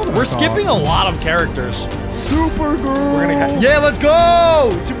 She's taller than I We're thought. skipping a lot of characters. Supergirl. We're gonna yeah, let's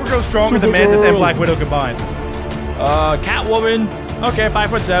go! Supergirl's stronger than Mantis and Black Widow combined. Catwoman. Okay,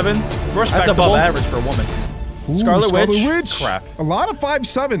 5'7". That's Respectable. above average for a woman. Ooh, Scarlet Witch. Crap. A lot of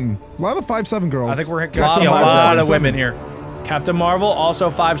 5'7". A lot of 5'7" girls. I think we're Lot gonna see a of lot of 5'7". women here. Captain Marvel, also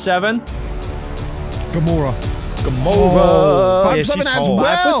 5'7". Gamora. Gamora. 5'7" she's as tall.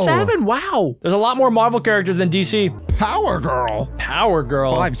 well. 5'7". Wow. There's a lot more Marvel characters than DC. Power Girl. Power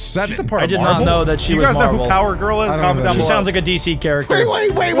Girl. 5'7". She's a part I of did Marvel. not know that she you was guys Marvel. know who Power Girl is? I don't Comment know down that. She below. sounds like a DC character. Wait.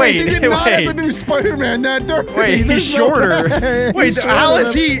 They did not have to do Spider-Man that dirty. Wait, he's There's no shorter. way. Wait, He's how shorter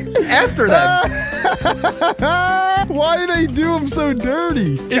is he after them? Why do they do him so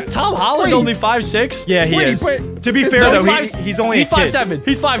dirty? Is Tom Holland Wait. only 5'6"? Yeah, he Wait, is. but To be it fair, says though, he's only he's a kid. 5'7".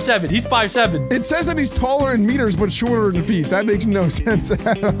 He's 5'7". He's 5'7". It says that he's taller in meters but shorter in feet. That makes no sense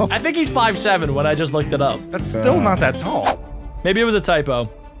at all. I think he's 5'7" when I just looked it up. That's still not that tall. Maybe it was a typo.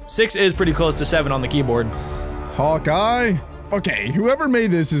 6 is pretty close to 7 on the keyboard. Hawkeye. Okay, whoever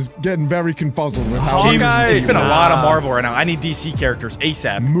made this is getting very confuzzled with how he Hawkeye. It's been a lot of Nah. Marvel right now. I need DC characters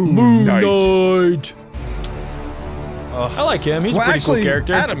ASAP. Moon Knight. Knight. I like him. He's Well, a pretty actually, cool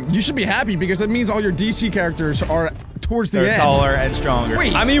character. Adam, you should be happy because that means all your DC characters are towards the They're end. taller and stronger.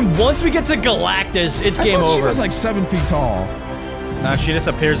 Wait, I mean, once we get to Galactus, it's I game thought she over. was like 7 feet tall. Nah, she just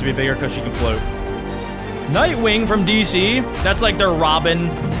appears to be bigger because she can float. Nightwing from DC. That's like their Robin.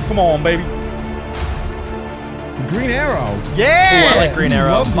 Come on, baby. Green Arrow. Yeah! Ooh, I like Green You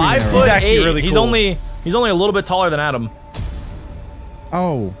Arrow. love Green 5'8". Arrow. He's actually really He's cool. only a little bit taller than Adam.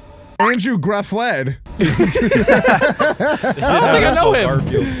 Oh. Andrew Graffled. I don't think I know him.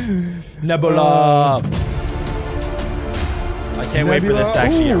 Garfield. Nebula. I can't wait for this to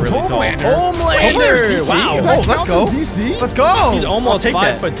actually get really tall. Homelander's DC. Wow. That Let's go. DC? Let's go. He's almost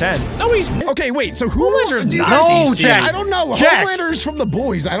 5'10". No, he's Okay, wait. So Homelander's not No, DC. Jack. I don't know. Jack. Homelander's from the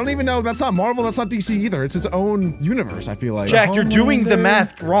boys. I don't even know. That's not Marvel. That's not DC either. It's its own universe. I feel like. Jack, you're doing the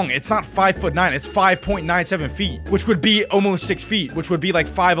math wrong. It's not 5'9". It's 5.97 feet, which would be almost 6 feet, which would be like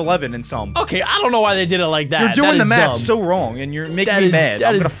 5'11" in some. Okay, I don't know why they did it like that. You're doing That the is math dumb. so wrong, and you're making me mad.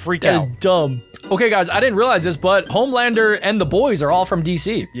 I'm gonna freak out. That is dumb. Okay, guys, I didn't realize this, but Homelander and the boys are all from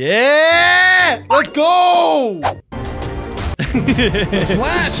DC. Yeah! Let's go! The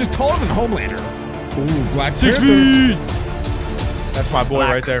Flash is taller than Homelander. Ooh, Black 6 Panther. feet. That's my boy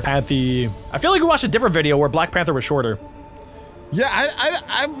right there. Panther. I feel like we watched a different video where Black Panther was shorter. Yeah,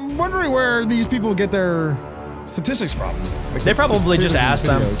 I'm wondering where these people get their statistics from. Like, They probably just asked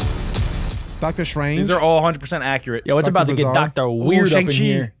them. Dr. Strange. These are all 100% accurate. Yo, it's Dr. about to get Bizarre. Dr. Weird up in Shang-Chi.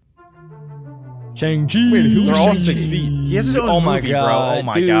 here. Shang-Chi. Wait, who They're is all Shang-Chi? 6 feet. He has his own Oh my movie, god, bro. Oh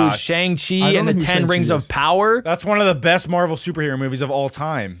my dude, gosh. Shang-Chi I don't and the know who 10 Shang-Chi Rings is. of Power. That's one of the best Marvel superhero movies of all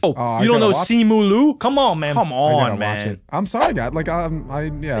time. Oh, I you don't gotta know watch- Simu Liu? Come on, man. Come I gotta on, watch man. it. I'm sorry, guys. Like,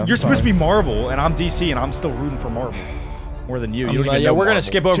 yeah. You're supposed to be Marvel, and I'm DC, and I'm still rooting for Marvel more than you. You don't even know we're gonna Marvel.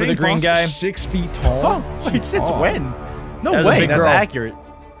 skip over Jane the green Foster, guy. 6 feet tall. Oh, wait, since Oh. when? No That was a way, big that's girl. accurate.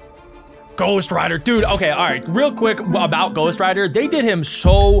 Ghost Rider, dude. Okay, all right. Real quick about Ghost Rider, they did him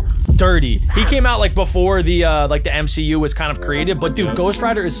so dirty. He came out like before the like the MCU was kind of created, but dude, Ghost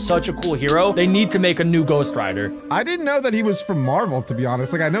Rider is such a cool hero. They need to make a new Ghost Rider. I didn't know that he was from Marvel, to be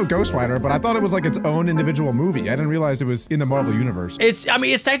honest. Like, I know Ghost Rider, but I thought it was like its own individual movie. I didn't realize it was in the Marvel universe. I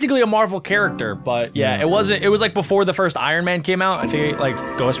mean, it's technically a Marvel character, but yeah, it wasn't. It was like before the first Iron Man came out. I think like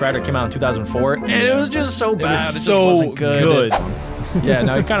Ghost Rider came out in 2004, and it was just so bad. It was just so wasn't good. Yeah,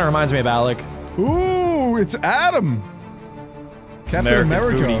 no, it kind of reminds me of Alec. Ooh, it's Adam. Captain America's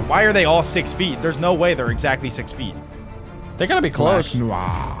America. booty. Why are they all 6 feet? There's no way they're exactly 6 feet. They gotta be close. Black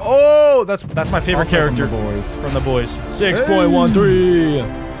Noir. Oh, that's my favorite Also character from the boys. from the boys.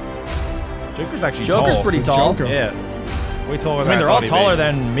 6.13. Joker's actually Joker's tall. pretty tall. Joker. Yeah, way taller I than mean, they're all thought he'd taller be.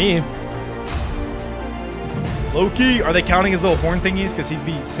 than me. Loki. Are they counting his little horn thingies? Because he'd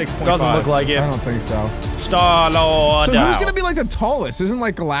be 6.5. Doesn't look like I it. don't think so. Star-Lord. So who's gonna be like the tallest? Isn't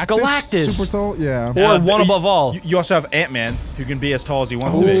like Galactus super tall? Yeah. Or one above all. You also have Ant-Man, who can be as tall as he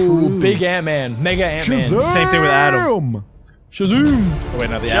wants to be. True. Big Ant-Man. Mega Ant-Man. Same thing with Adam. Shazam. Oh, wait,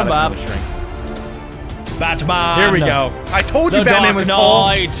 no, the Shabab. Adam's gonna shrink. Batman. Here we go. I told you The Batman Dark was tall.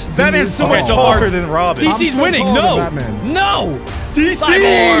 Knight. Batman's so Okay, much so taller far, than Robin. DC's so winning. taller No. than Batman. No. DC!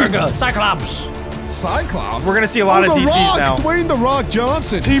 Cyborg. Cyclops. Cyclops. We're gonna see a lot of The DCs Rock, now. Dwayne the Rock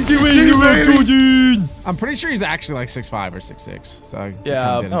Johnson. Team DC, I'm pretty sure he's actually like 6'5" or 6'6". So I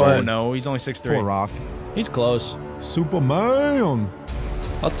Yeah, kinda did it. Oh, but- no, he's only 6'3". Poor Rock. He's close. Superman.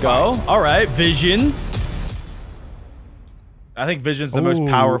 Let's go. All right. Vision. I think Vision's the most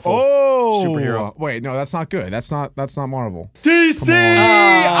powerful superhero. Wait, no, that's not good. That's not Marvel. DC!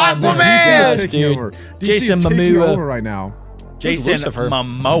 DC Aquaman! is taking dude. over. Jason DC is taking Momoa. over right now. Jason Lucifer?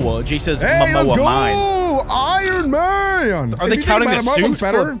 Momoa. Jason's Hey, let's Momoa go! mine. Iron Man. Are they counting the Marvel's suits?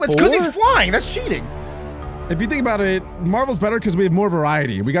 better? It's because he's flying. That's cheating. If you think about it, Marvel's better because we have more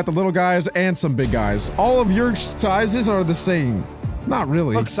variety. We got the little guys and some big guys. All of your sizes are the same. Not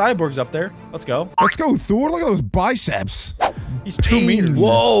really. Look, Cyborg's up there. Let's go. Let's go, Thor. Look at those biceps. He's 2 meters.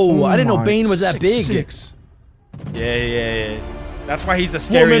 Whoa. Oh I didn't know my, Bane was that big. 6'6". Yeah. That's why he's the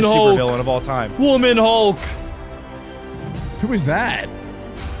scariest Woman Hulk. supervillain of all time. Woman Hulk. Who is that?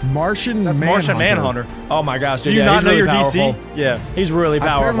 Martian That's Manhunter. Martian Manhunter. Oh my gosh, Do dude. you yeah, not he's know really your powerful. DC? Yeah. He's really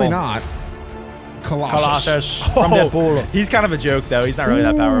powerful. Apparently not. Colossus. From Deadpool. He's kind of a joke, though. He's not really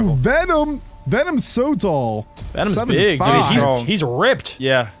that powerful. Venom. Venom's so tall. Venom's 7'5". big, dude. Strong. He's ripped.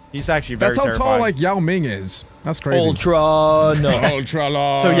 Yeah. He's actually very That's how terrifying. tall like Yao Ming is. That's crazy. Ultron. Ultra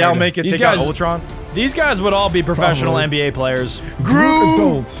Lord. So Yao Ming can These take out guys- Ultron? These guys would all be professional Probably. NBA players. Groot!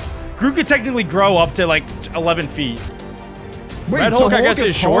 Adult. Groot could technically grow up to like 11 feet. Wait, Red so Hulk, I guess,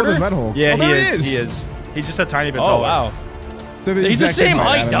 is is taller shorter? than Red Hulk. Yeah, Oh, there he is. He's just a tiny bit Oh, taller. wow. They're He's the exact same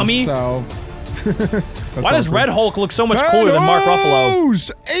height, Adam, dummy. So. Why does Red Hulk look so much cooler than Mark Ruffalo?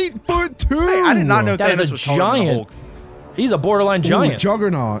 8'2". Hey, I did not know That is Thanos a was taller than the giant. Hulk. He's a borderline Ooh, giant.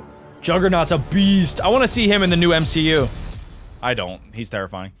 Juggernaut. Juggernaut's a beast. I want to see him in the new MCU. I don't. He's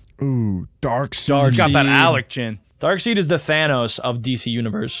terrifying. Ooh, Darkseid. Dark- He's got that Darkseid. Alec chin. Darkseid is the Thanos of DC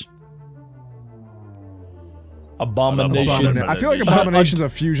Universe. Abomination. I feel like Abomination's a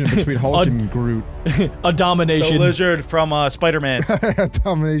fusion between Hulk and Groot. A The domination. lizard from Spider-Man.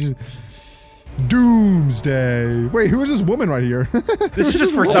 Domination. Doomsday. Wait, who is this woman right here? This is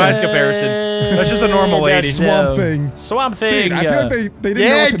just for size comparison. That's just a normal lady. Swamp Thing. Swamp Thing. Dude, I feel like they didn't know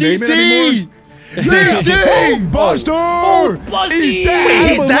Yeah, what to name it DC! anymore. DC! Buster! Oh, Busty!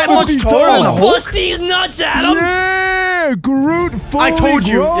 He's that much taller than Hulk? Busty's nuts, Adam! Yeah! Groot fully I told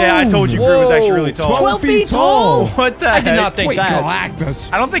you. grown. Yeah, I told you Groot was actually really tall. 12 feet tall! What the I heck? did not think Wait, that.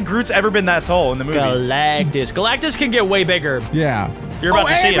 Galactus. I don't think Groot's ever been that tall in the movie. Galactus. Galactus can get way bigger. Yeah. You're about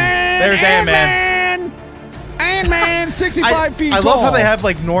to see him. There's Ant-Man. Ant-Man, 65 feet I tall. love how they have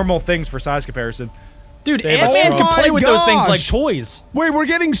like normal things for size comparison. Dude, They have Ant-Man a can truck. play with those things like gosh. toys. Wait, we're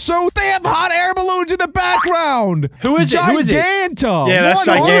getting so... They have hot air balloons in the background. Who is it? Who is it? Giganta. Yeah, that's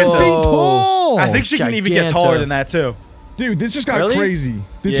 100 Giganta. feet tall. I think she can even get Giganta. taller than that too. Dude, this just got Really? crazy.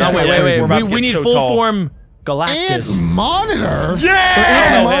 This Yeah. just No, got wait, crazy. we're about to We get need so full tall. form Galactus. Monitor? Yeah!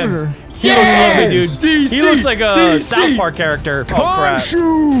 Tell him. Monitor. He looks lovely, dude. DC, He looks like a DC. South Park character. Oh, crap.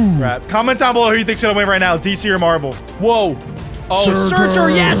 Khonshu. Crap. Comment down below who you think's gonna win right now, DC or Marvel. Whoa. Oh, Surtur. Surtur,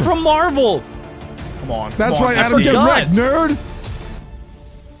 yes, from Marvel. Come on. That's come on, right, Adam. DC. Get forgot. wrecked, nerd.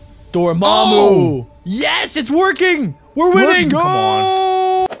 Dormammu. Oh. Yes, it's working. We're Let's winning. go. Come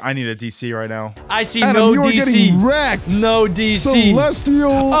on. I need a DC right now. I see Adam, no you are DC. getting wrecked. No DC.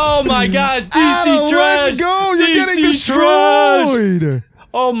 Celestial. Oh my gosh, DC Adam, trash. let's go. You're DC getting trash. destroyed.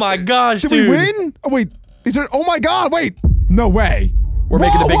 Oh my gosh, Did dude. we win? Oh, wait. Is there... Oh, my God. Wait. No way. We're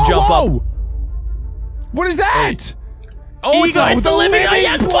making a big jump up. What is that? Oh, it's Ego, the living. Oh,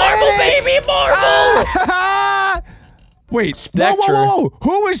 yes, Marvel, planet. baby, Marvel. Wait. Spectre. Whoa.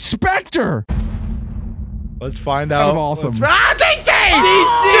 Who is Spectre? Let's find Kind out. of awesome. Ah, DC!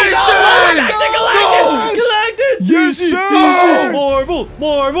 Galactus. Yes, sir. Marvel.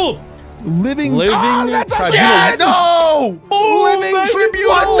 Living. Living Oh, that's tribunal. Yeah, no! Living baby. tribunal.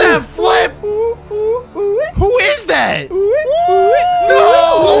 What's that flip? Who is that?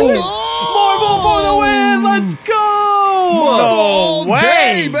 No! Marvel for the win. Let's go. All way.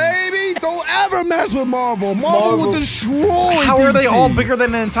 day, baby. Don't ever mess with Marvel. Marvel will destroy How are they DC. all bigger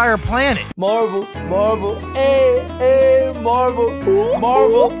than an entire planet? Marvel, Marvel, Marvel,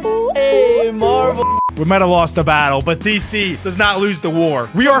 Marvel. We might have lost the battle, but DC does not lose the war.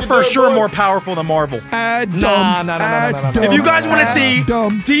 We are for sure more powerful than Marvel. Add Nah, dumb, nah, nah, nah, add nah, nah, nah. dumb, If you guys want to add see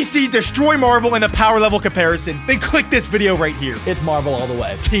dumb. DC destroy Marvel in a power level comparison, then click this video right here. It's Marvel all the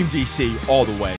way. Team DC all the way.